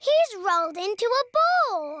 he's rolled into a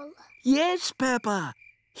ball. Yes, Peppa.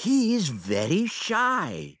 He is very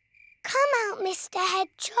shy. Come out, Mr.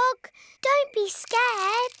 Hedgehog. Don't be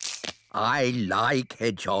scared. I like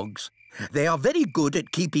hedgehogs. They are very good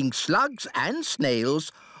at keeping slugs and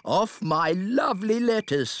snails off my lovely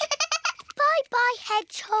lettuce. Bye-bye,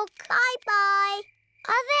 hedgehog. Bye-bye.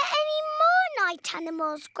 Are there any more night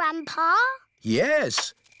animals, Grandpa?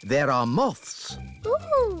 Yes, there are moths.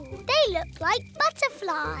 Ooh, they look like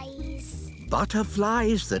butterflies.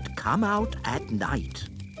 Butterflies that come out at night.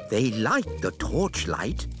 They like the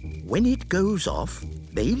torchlight. When it goes off,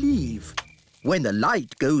 they leave. When the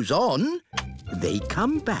light goes on, they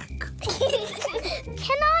come back.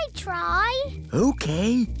 Can I try?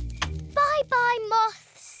 OK. Bye-bye,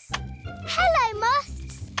 moths. Hello,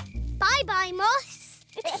 moths. Bye-bye, moths.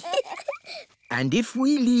 And if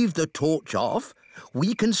we leave the torch off,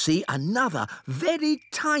 we can see another very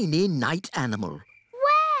tiny night animal.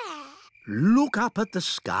 Look up at the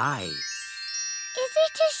sky. Is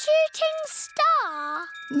it a shooting star?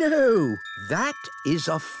 No, that is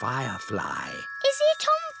a firefly. Is it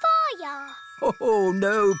on fire? Oh,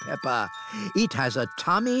 no, Peppa. It has a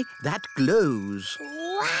tummy that glows.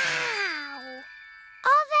 Wow!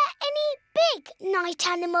 Are there any big night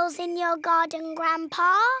animals in your garden,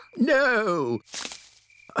 Grandpa? No.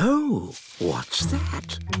 Oh, what's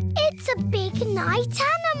that? It's a big night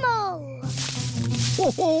animal.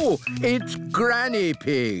 Oh, it's Granny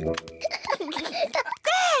Pig.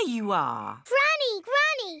 There you are.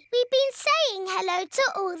 Granny, we've been saying hello to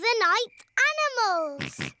all the night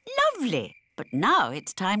animals. Lovely. But now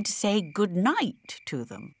it's time to say good night to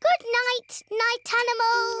them. Good night, night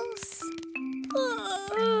animals.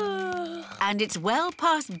 And it's well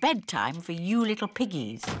past bedtime for you little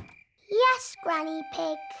piggies. Yes, Granny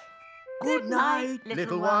Pig. Good night,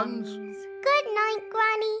 little ones. Good night,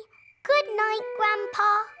 Granny. Good night,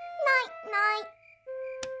 Grandpa. Night-night.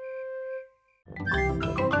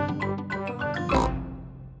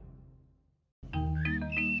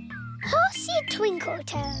 Horsey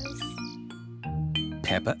Twinkletoes.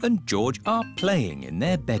 Peppa and George are playing in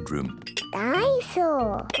their bedroom.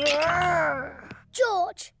 Dinosaur.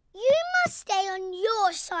 George, you must stay on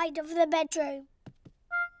your side of the bedroom.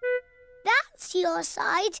 That's your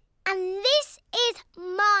side, and this is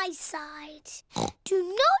my side. Do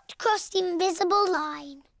not cross the invisible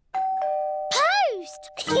line. Post!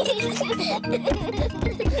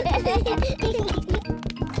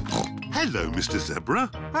 Hello, Mr. Zebra.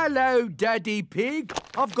 Hello, Daddy Pig.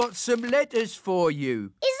 I've got some letters for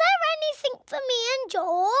you. Is there anything for me and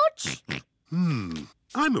George?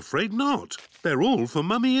 I'm afraid not. They're all for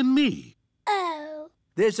Mummy and me. Oh.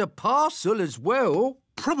 There's a parcel as well.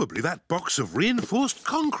 Probably that box of reinforced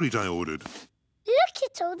concrete I ordered. Look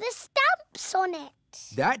at all the stamps on it.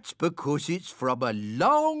 That's because it's from a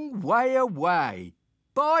long way away.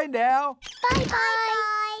 Bye now.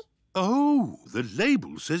 Bye-bye. Oh, the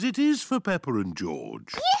label says it is for Peppa and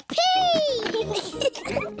George. Yippee!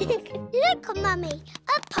 Look, Mummy,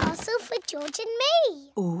 a parcel for George and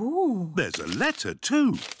me. Ooh. There's a letter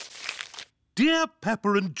too. Dear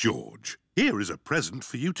Peppa and George, here is a present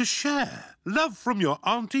for you to share. Love from your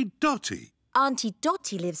Auntie Dotty. Auntie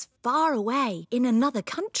Dotty lives far away in another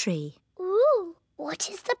country. Ooh, what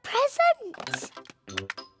is the present?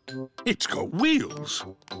 It's got wheels.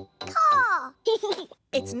 Car.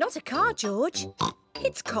 It's not a car, George.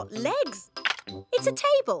 It's got legs. It's a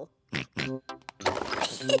table.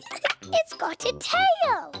 It's got a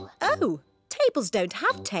tail. Oh, tables don't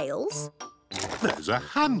have tails. There's a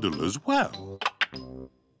handle as well.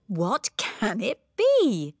 What can it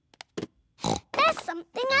be? There's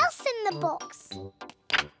something else in the box.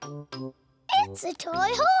 It's a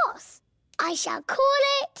toy horse. I shall call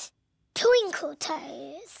it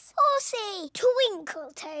Twinkletoes. Horsey,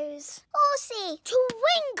 Twinkletoes. Horsey,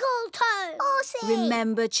 Twinkletoes. Horsey.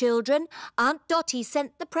 Remember, children, Aunt Dotty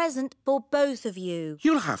sent the present for both of you.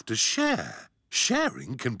 You'll have to share.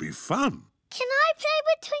 Sharing can be fun. Can I play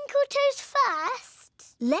with Twinkletoes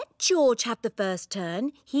first? Let George have the first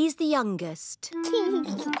turn. He's the youngest.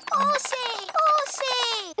 Horsey!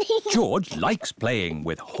 Horsey! George likes playing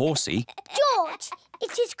with Horsey. George,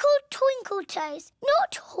 it is called Twinkletoes,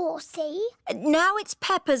 not Horsey. Now it's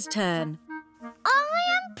Peppa's turn. I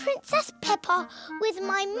am Princess Peppa with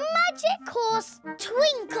my magic horse,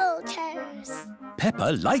 Twinkletoes.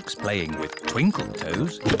 Peppa likes playing with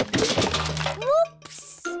Twinkletoes.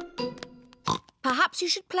 Whoops! Perhaps you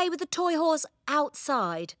should play with the toy horse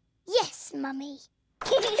outside. Yes, Mummy.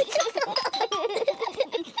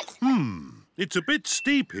 It's a bit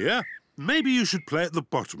steep here. Maybe you should play at the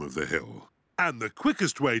bottom of the hill. And the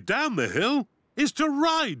quickest way down the hill is to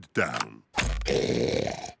ride down.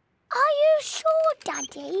 Are you sure,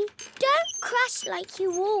 Daddy? Don't crash like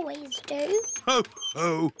you always do. Ho,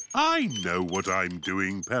 ho! I know what I'm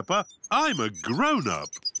doing, Peppa. I'm a grown-up.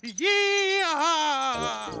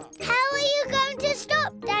 Yee-haw! How are you going to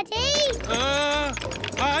stop, Daddy?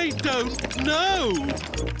 I don't know.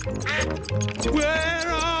 Where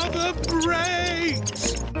are the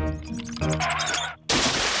brakes?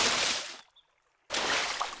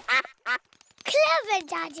 Clever,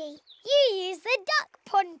 Daddy. You use the duck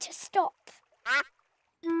pond to stop.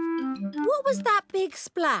 What was that big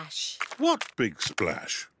splash? What big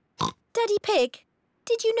splash? Daddy Pig,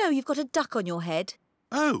 did you know you've got a duck on your head?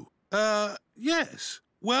 Oh, yes.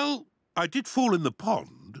 Well, I did fall in the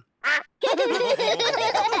pond.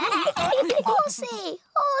 Horsey!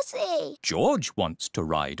 Horsey! George wants to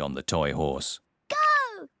ride on the toy horse.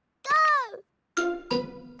 Go! Go!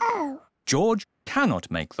 Oh. George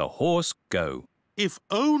cannot make the horse go. If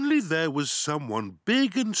only there was someone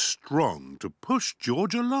big and strong to push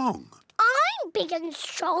George along. I'm big and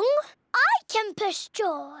strong. I can push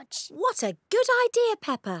George. What a good idea,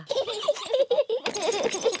 Peppa.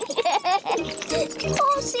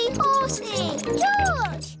 Horsey, horsey.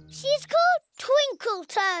 George! She's called Twinkle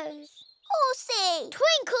Toes. Horsey.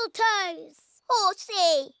 Twinkle Toes.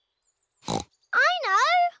 Horsey. I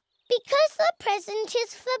know. Because the present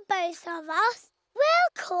is for both of us,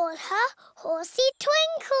 we'll call her Horsey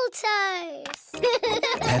Twinkle Toes.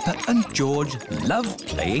 Peppa and George love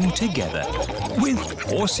playing together with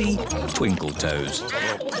Horsey Twinkle Toes.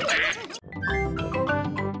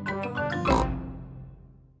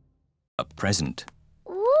 A present.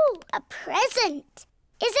 Ooh, a present.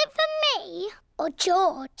 Is it for me or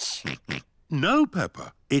George? No,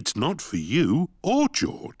 Peppa, it's not for you or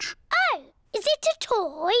George. Oh, is it a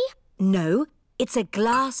toy? No, it's a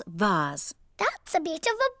glass vase. That's a bit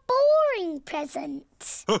of a boring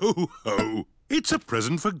present. Ho, ho! It's a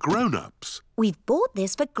present for grown-ups. We've bought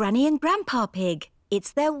this for Granny and Grandpa Pig.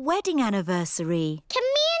 It's their wedding anniversary. Can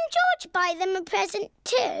me and George buy them a present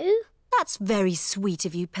too? That's very sweet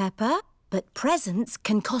of you, Peppa. But presents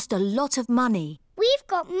can cost a lot of money. We've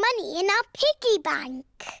got money in our piggy bank.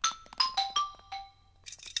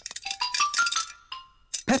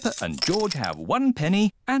 Peppa and George have 1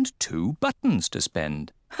 penny and 2 buttons to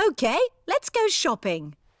spend. OK, let's go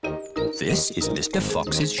shopping. This is Mr.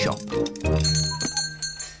 Fox's shop.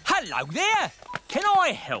 Hello there. Can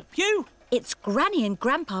I help you? It's Granny and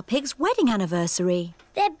Grandpa Pig's wedding anniversary.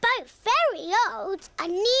 They're both very old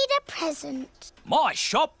and need a present. My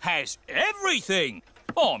shop has everything.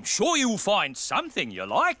 I'm sure you'll find something you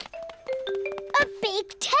like. A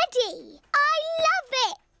big teddy. I love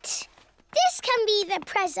it. This can be the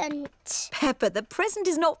present. Peppa, the present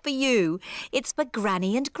is not for you. It's for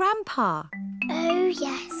Granny and Grandpa. Oh,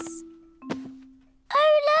 yes.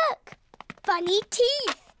 Oh, look. Funny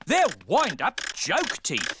teeth. They're wind-up joke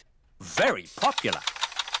teeth. Very popular.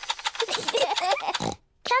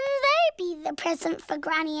 Can they be the present for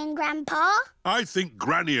Granny and Grandpa? I think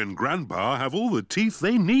Granny and Grandpa have all the teeth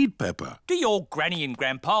they need, Peppa. Do your Granny and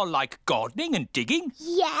Grandpa like gardening and digging?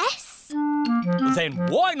 Yes. Then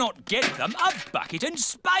why not get them a bucket and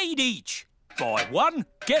spade each? Buy one,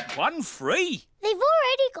 get one free. They've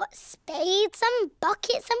already got spades and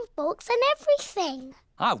buckets and forks and everything.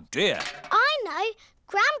 Oh, dear. I know.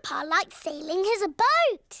 Grandpa likes sailing his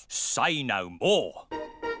boat. Say no more.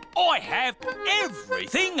 I have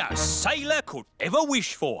everything a sailor could ever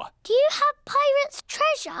wish for. Do you have pirate's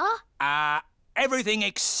treasure? Everything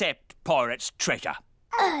except pirate's treasure.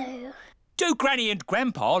 Oh. Do Granny and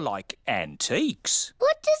Grandpa like antiques?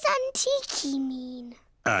 What does antique mean?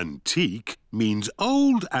 Antique means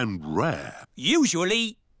old and rare.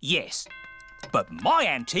 Usually, yes. But my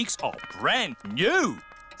antiques are brand new.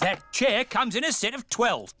 That chair comes in a set of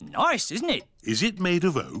 12. Nice, isn't it? Is it made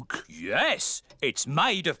of oak? Yes, it's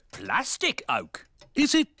made of plastic oak.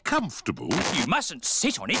 Is it comfortable? You mustn't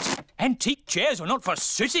sit on it. Antique chairs are not for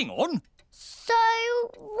sitting on. So,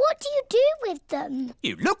 what do you do with them?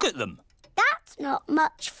 You look at them. That's not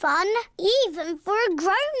much fun, even for a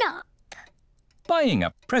grown-up. Buying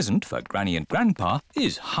a present for Granny and Grandpa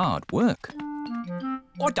is hard work.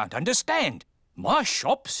 I don't understand. My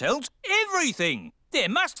shop sells everything. There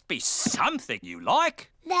must be something you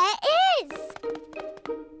like. There is.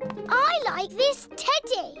 I like this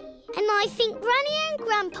teddy. And I think Granny and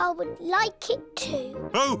Grandpa would like it too.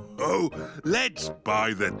 Ho, ho! Let's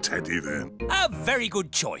buy the teddy then. A very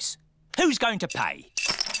good choice. Who's going to pay?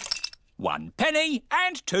 1 penny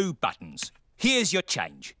and 2 buttons. Here's your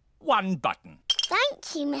change. 1 button.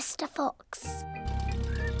 Thank you, Mr. Fox.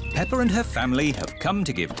 Peppa and her family have come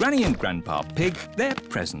to give Granny and Grandpa Pig their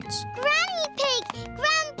presents. Granny Pig!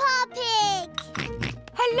 Grandpa Pig!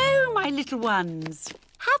 Hello, my little ones.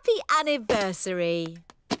 Happy anniversary.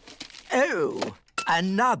 Oh,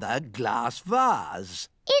 another glass vase.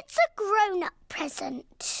 It's a grown-up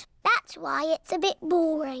present. That's why it's a bit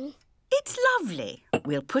boring. It's lovely.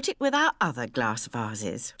 We'll put it with our other glass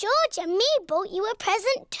vases. George and me bought you a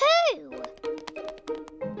present too.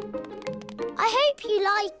 I hope you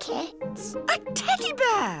like it. A teddy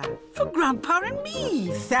bear for Grandpa and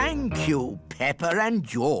me. Thank you, Peppa and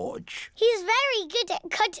George. He's very good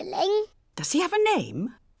at cuddling. Does he have a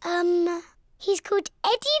name? He's called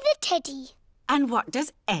Eddie the Teddy. And what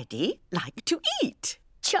does Eddie like to eat?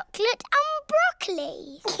 Chocolate and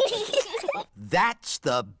broccoli. That's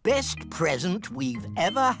the best present we've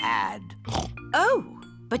ever had. Oh,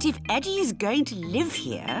 but if Eddie is going to live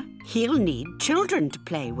here, he'll need children to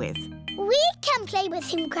play with. We can play with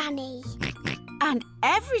him, Granny. And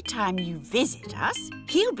every time you visit us,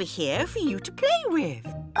 he'll be here for you to play with.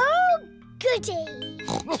 Oh, goody!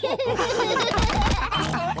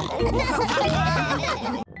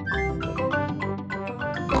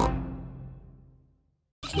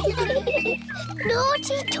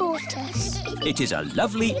 Naughty tortoise. It is a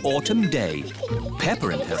lovely autumn day. Peppa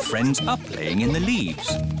and her friends are playing in the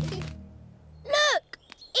leaves. Look,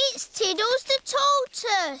 it's Tiddles the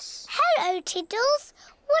tortoise. Hello, Tiddles.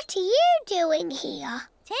 What are you doing here?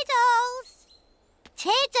 Tiddles!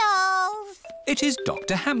 Tiddles! It is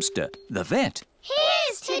Dr. Hamster, the vet.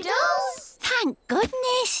 Here's Tiddles. Thank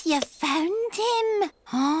goodness you found him.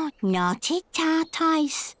 Oh, naughty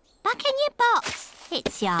tortoise. Back in your box.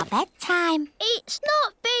 It's your bedtime. It's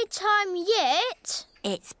not bedtime yet.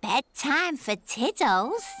 It's bedtime for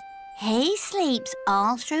Tiddles. He sleeps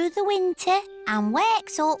all through the winter and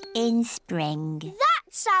wakes up in spring.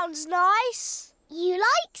 That sounds nice. You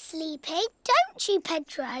like sleeping, don't you,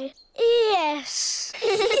 Pedro? Yes.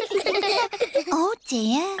 Oh,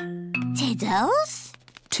 dear. Tiddles?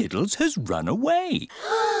 Tiddles has run away.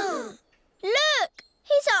 Look,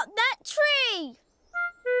 he's up that tree.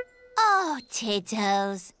 Oh,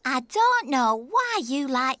 Tiddles, I don't know why you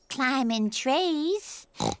like climbing trees.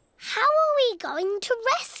 How are we going to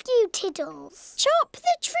rescue Tiddles? Chop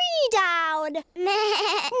the tree down.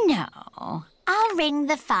 No, I'll ring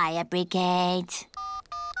the fire brigade.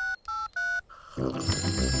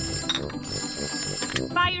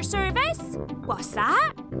 Fire service? What's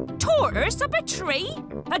that? Tortoise up a tree?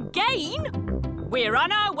 Again? We're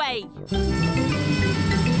on our way.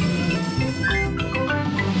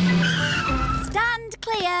 Stand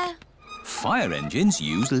clear. Fire engines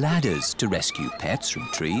use ladders to rescue pets from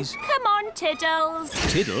trees. Come on, Tiddles.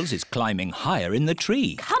 Tiddles is climbing higher in the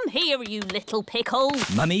tree. Come here, you little pickle.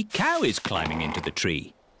 Mummy Cow is climbing into the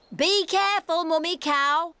tree. Be careful, Mummy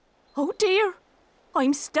Cow. Oh, dear.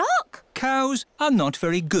 I'm stuck. Cows are not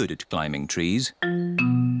very good at climbing trees.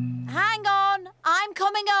 Hang on, I'm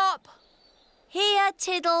coming up. Here,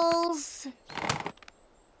 Tiddles.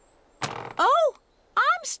 Oh,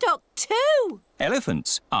 I'm stuck too.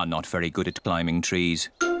 Elephants are not very good at climbing trees.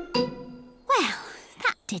 Well,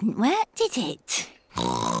 that didn't work, did it?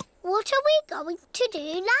 What are we going to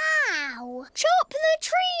do now? Chop the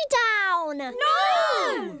tree down.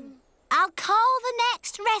 No! I'll call the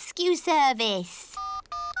next rescue service.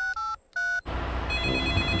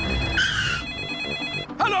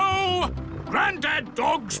 Hello! Grandad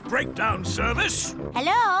Dog's breakdown service.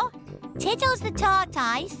 Hello? Tiddles the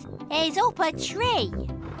tortoise is up a tree.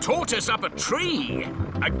 Tortoise up a tree?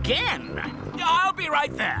 Again? I'll be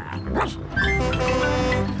right there.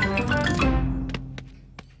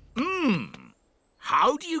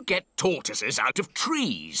 How do you get tortoises out of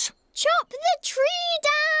trees? Chop the tree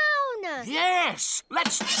down. Yes,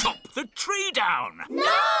 let's chop the tree down.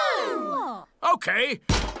 No! OK,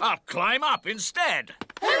 I'll climb up instead.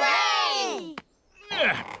 Hooray!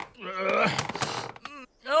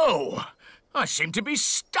 Oh, I seem to be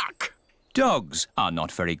stuck. Dogs are not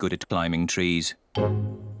very good at climbing trees. Now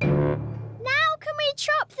can we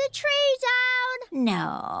chop the tree down?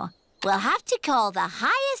 No. We'll have to call the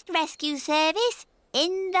highest rescue service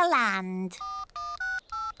in the land.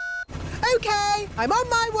 OK, I'm on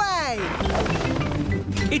my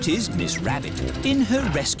way. It is Miss Rabbit in her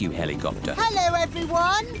rescue helicopter. Hello,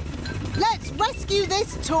 everyone. Let's rescue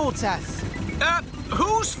this tortoise.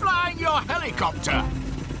 Who's flying your helicopter?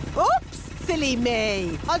 Oops, silly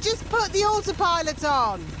me. I'll just put the autopilot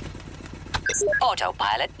on.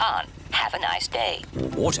 Autopilot on. Have a nice day.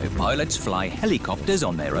 Autopilots fly helicopters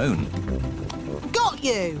on their own. Got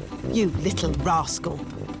you, you little rascal.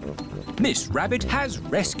 Miss Rabbit has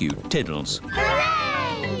rescued Tiddles.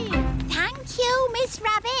 Hooray! Thank you, Miss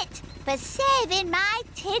Rabbit, for saving my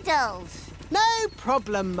Tiddles. No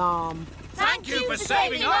problem, Ma'am. Thank you for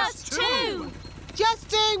saving us too. Just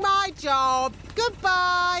doing my job.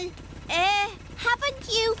 Goodbye. Haven't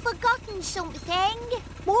you forgotten something?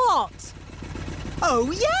 What?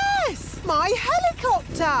 Oh, yes! My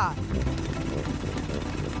helicopter!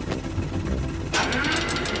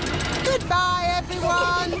 Goodbye,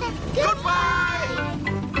 everyone! Goodbye!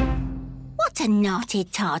 What a naughty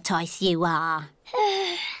tortoise you are.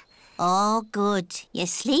 Oh, good. You're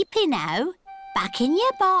sleepy now. Back in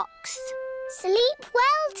your box. Sleep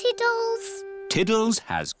well, Tiddles. Tiddles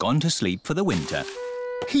has gone to sleep for the winter.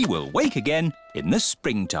 He will wake again in the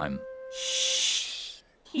springtime. Shh.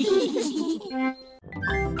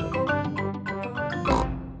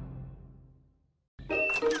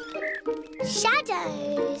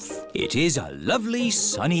 Shadows. It is a lovely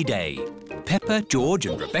sunny day. Peppa, George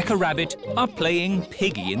and Rebecca Rabbit are playing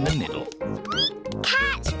Piggy in the middle.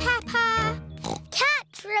 Catch, Peppa.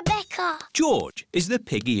 George is the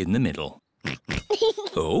piggy in the middle.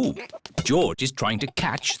 Oh, George is trying to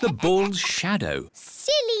catch the ball's shadow.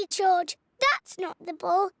 Silly George, that's not the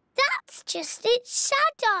ball. That's just its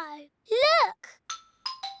shadow. Look.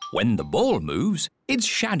 When the ball moves, its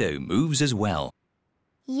shadow moves as well.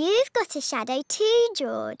 You've got a shadow too,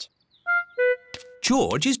 George.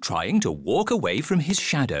 George is trying to walk away from his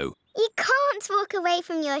shadow. You can't walk away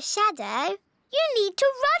from your shadow. You need to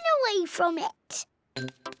run away from it.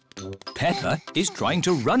 Peppa is trying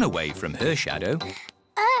to run away from her shadow.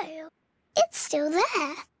 Oh, it's still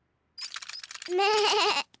there.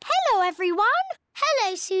 Hello, everyone.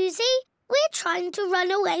 Hello, Suzy. We're trying to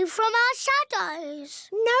run away from our shadows.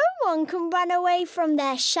 No one can run away from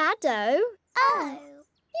their shadow. Oh.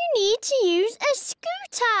 You need to use a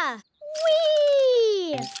scooter.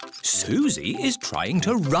 Whee! Suzy is trying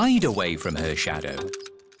to ride away from her shadow.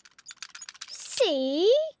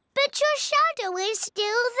 See? But your shadow is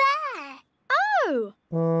still there. Oh!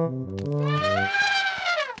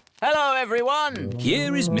 Hello, everyone.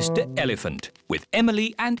 Here is Mr. Elephant with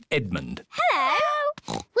Emily and Edmund. Hello.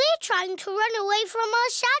 We're trying to run away from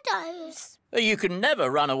our shadows. You can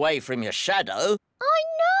never run away from your shadow. I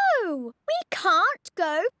know. We can't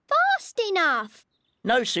go fast enough.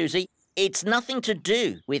 No, Suzy. It's nothing to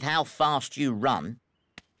do with how fast you run.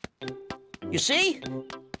 You see?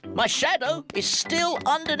 My shadow is still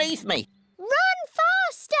underneath me. Run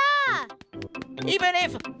faster! Even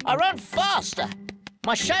if I run faster,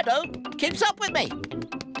 my shadow keeps up with me.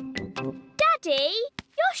 Daddy,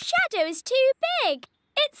 your shadow is too big.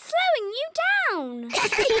 It's slowing you down.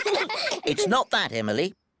 It's not that,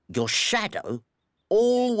 Emily. Your shadow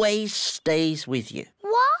always stays with you.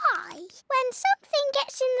 Why? When something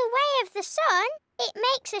gets in the way of the sun, it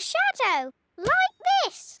makes a shadow, like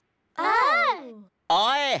this. Oh.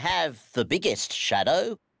 I have the biggest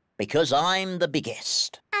shadow because I'm the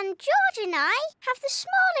biggest. And George and I have the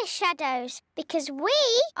smallest shadows because we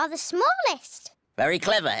are the smallest. Very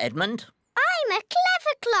clever, Edmund. I'm a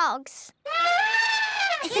clever clogs.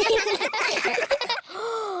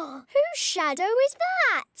 Whose shadow is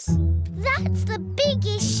that? That's the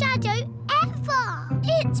biggest shadow ever.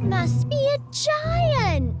 It must be a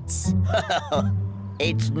giant.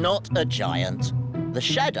 It's not a giant. The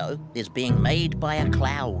shadow is being made by a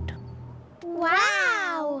cloud.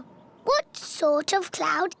 Wow! What sort of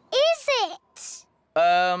cloud is it?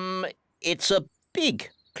 It's a big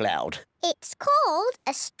cloud. It's called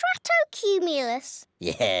a stratocumulus.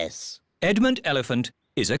 Yes. Edmund Elephant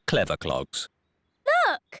is a clever clogs.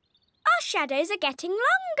 Look! Our shadows are getting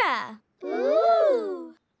longer.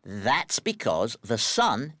 Ooh! That's because the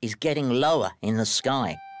sun is getting lower in the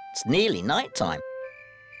sky. It's nearly night time.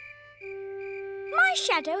 My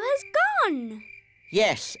shadow has gone.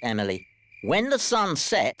 Yes, Emily. When the sun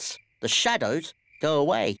sets, the shadows go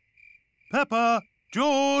away. Peppa,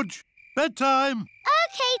 George, bedtime.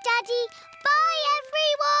 OK, Daddy. Bye,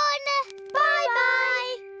 everyone.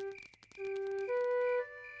 Bye-bye.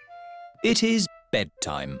 It is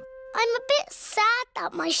bedtime. I'm a bit sad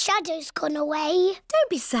that my shadow's gone away. Don't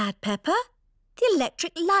be sad, Peppa. The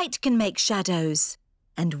electric light can make shadows.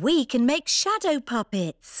 And we can make shadow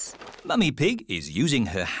puppets. Mummy Pig is using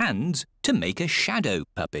her hands to make a shadow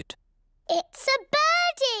puppet. It's a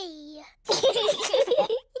birdie.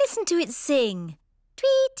 Listen to it sing.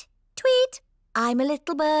 Tweet, tweet, I'm a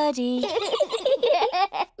little birdie.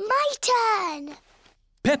 My turn.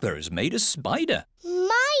 Peppa has made a spider.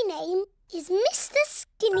 My name is Mr.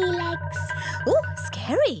 Skinny Legs. Oh,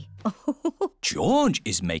 scary. George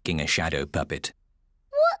is making a shadow puppet.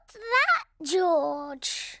 What's that,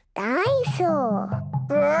 George? Dinosaur.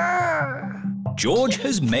 Brrr. George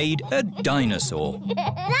has made a dinosaur.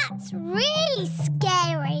 That's really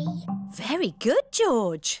scary. Very good,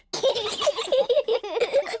 George.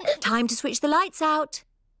 Time to switch the lights out.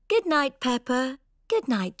 Good night, Peppa. Good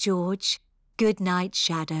night, George. Good night,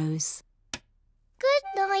 shadows. Good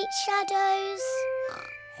night, shadows.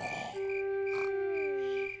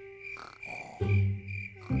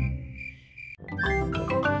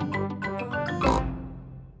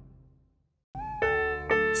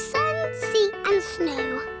 Sun, sea and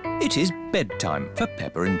snow. It is bedtime for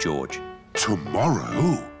Peppa and George.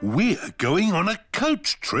 Tomorrow, we're going on a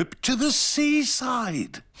coach trip to the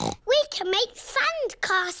seaside. We can make sand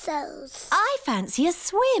castles. I fancy a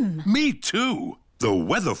swim. Me too. The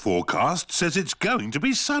weather forecast says it's going to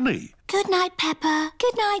be sunny. Good night, Peppa.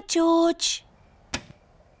 Good night, George.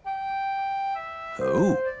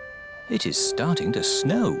 Oh, it is starting to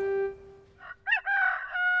snow.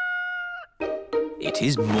 It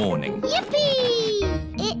is morning. Yippee!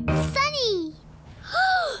 It's sunny.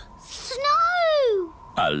 Snow!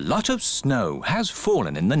 A lot of snow has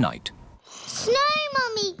fallen in the night.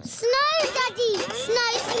 Snow, Daddy!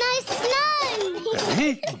 Snow, snow, snow!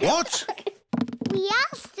 Eh? What? We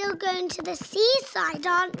are still going to the seaside,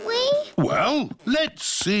 aren't we? Well, let's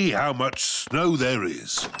see how much snow there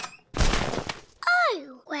is.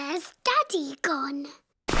 Oh, where's Daddy gone?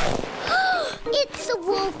 It's a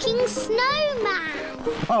walking snowman.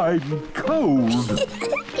 I'm cold.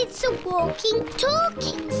 It's a walking,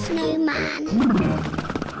 talking snowman.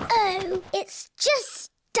 Oh, it's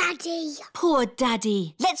just Daddy. Poor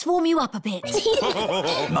Daddy. Let's warm you up a bit.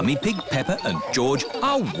 Mummy Pig, Peppa and George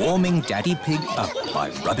are warming Daddy Pig up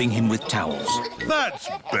by rubbing him with towels. That's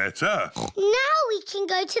better. Now we can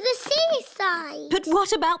go to the seaside. But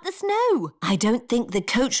what about the snow? I don't think the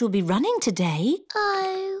coach will be running today.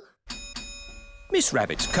 Oh. Miss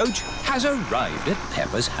Rabbit's coach has arrived at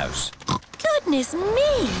Peppa's house. Goodness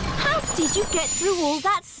me! How did you get through all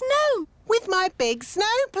that snow? With my big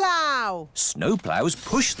snowplow. Snowplows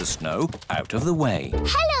push the snow out of the way.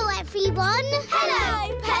 Hello, everyone.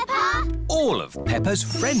 Hello, Peppa. All of Peppa's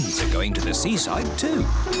friends are going to the seaside too.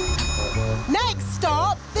 Next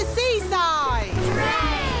stop, the seaside.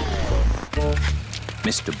 Hooray!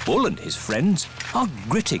 Mr. Bull and his friends are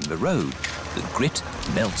gritting the road. The grit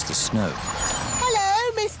melts the snow.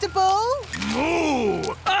 Hello, Mr. Bull.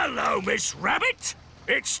 Moo! Hello, Miss Rabbit.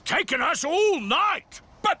 It's taken us all night,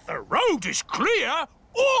 but the road is clear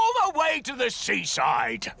all the way to the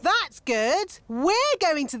seaside. That's good. We're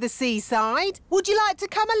going to the seaside. Would you like to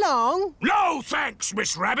come along? No, thanks,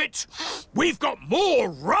 Miss Rabbit. We've got more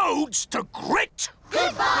roads to grit.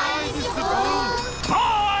 Goodbye, Mr. Bull.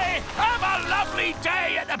 Bye! Have a lovely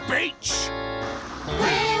day at the beach.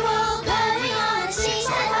 We're all going on a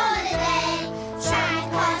seaside holiday.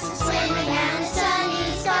 Sandcastles swimming and sunny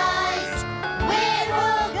skies. We're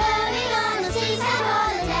all going on a seaside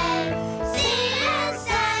holiday. Sea and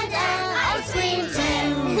sand and ice cream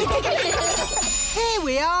too. Here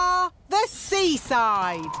we are, the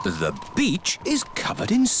seaside. The beach is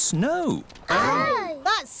covered in snow. Oh.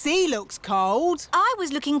 That sea looks cold. I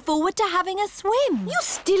was looking forward to having a swim. You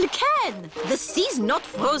still can. The sea's not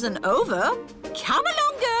frozen over. Come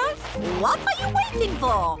along, girls. What are you waiting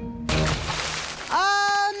for?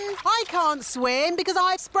 I can't swim because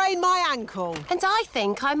I've sprained my ankle. And I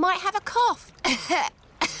think I might have a cough. Come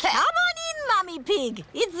on in, Mummy Pig.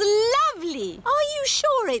 It's lovely. Are you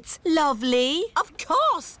sure it's lovely? Of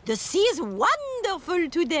course. The sea is wonderful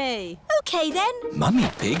today. OK, then. Mummy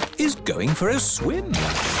Pig is going for a swim.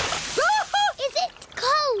 Is it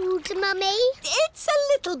cold, Mummy? It's a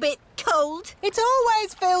little bit cold. It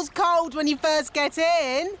always feels cold when you first get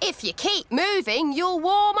in. If you keep moving, you'll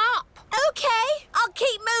warm up. OK, I'll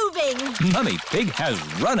keep moving. Mummy Pig has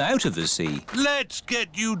run out of the sea. Let's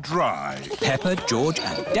get you dry. Peppa, George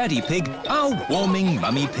and Daddy Pig are warming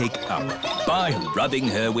Mummy Pig up by rubbing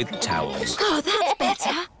her with towels. Oh, that's better.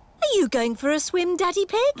 Are you going for a swim, Daddy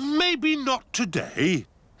Pig? Maybe not today.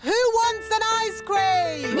 Who wants an ice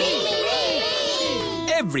cream?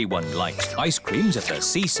 Me! Everyone likes ice creams at the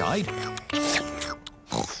seaside.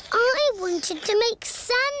 I wanted to make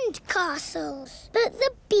sand castles, but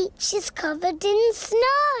the beach is covered in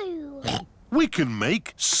snow. We can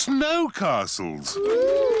make snow castles.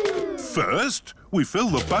 Ooh. First, we fill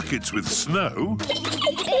the buckets with snow.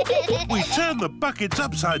 We turn the buckets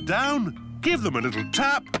upside down, give them a little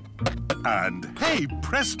tap, and hey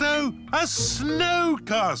presto, a snow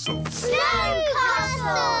castle. Snow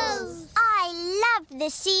castles! I love the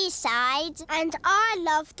seaside. And I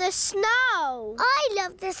love the snow. I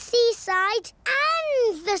love the seaside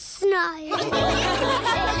and the snow.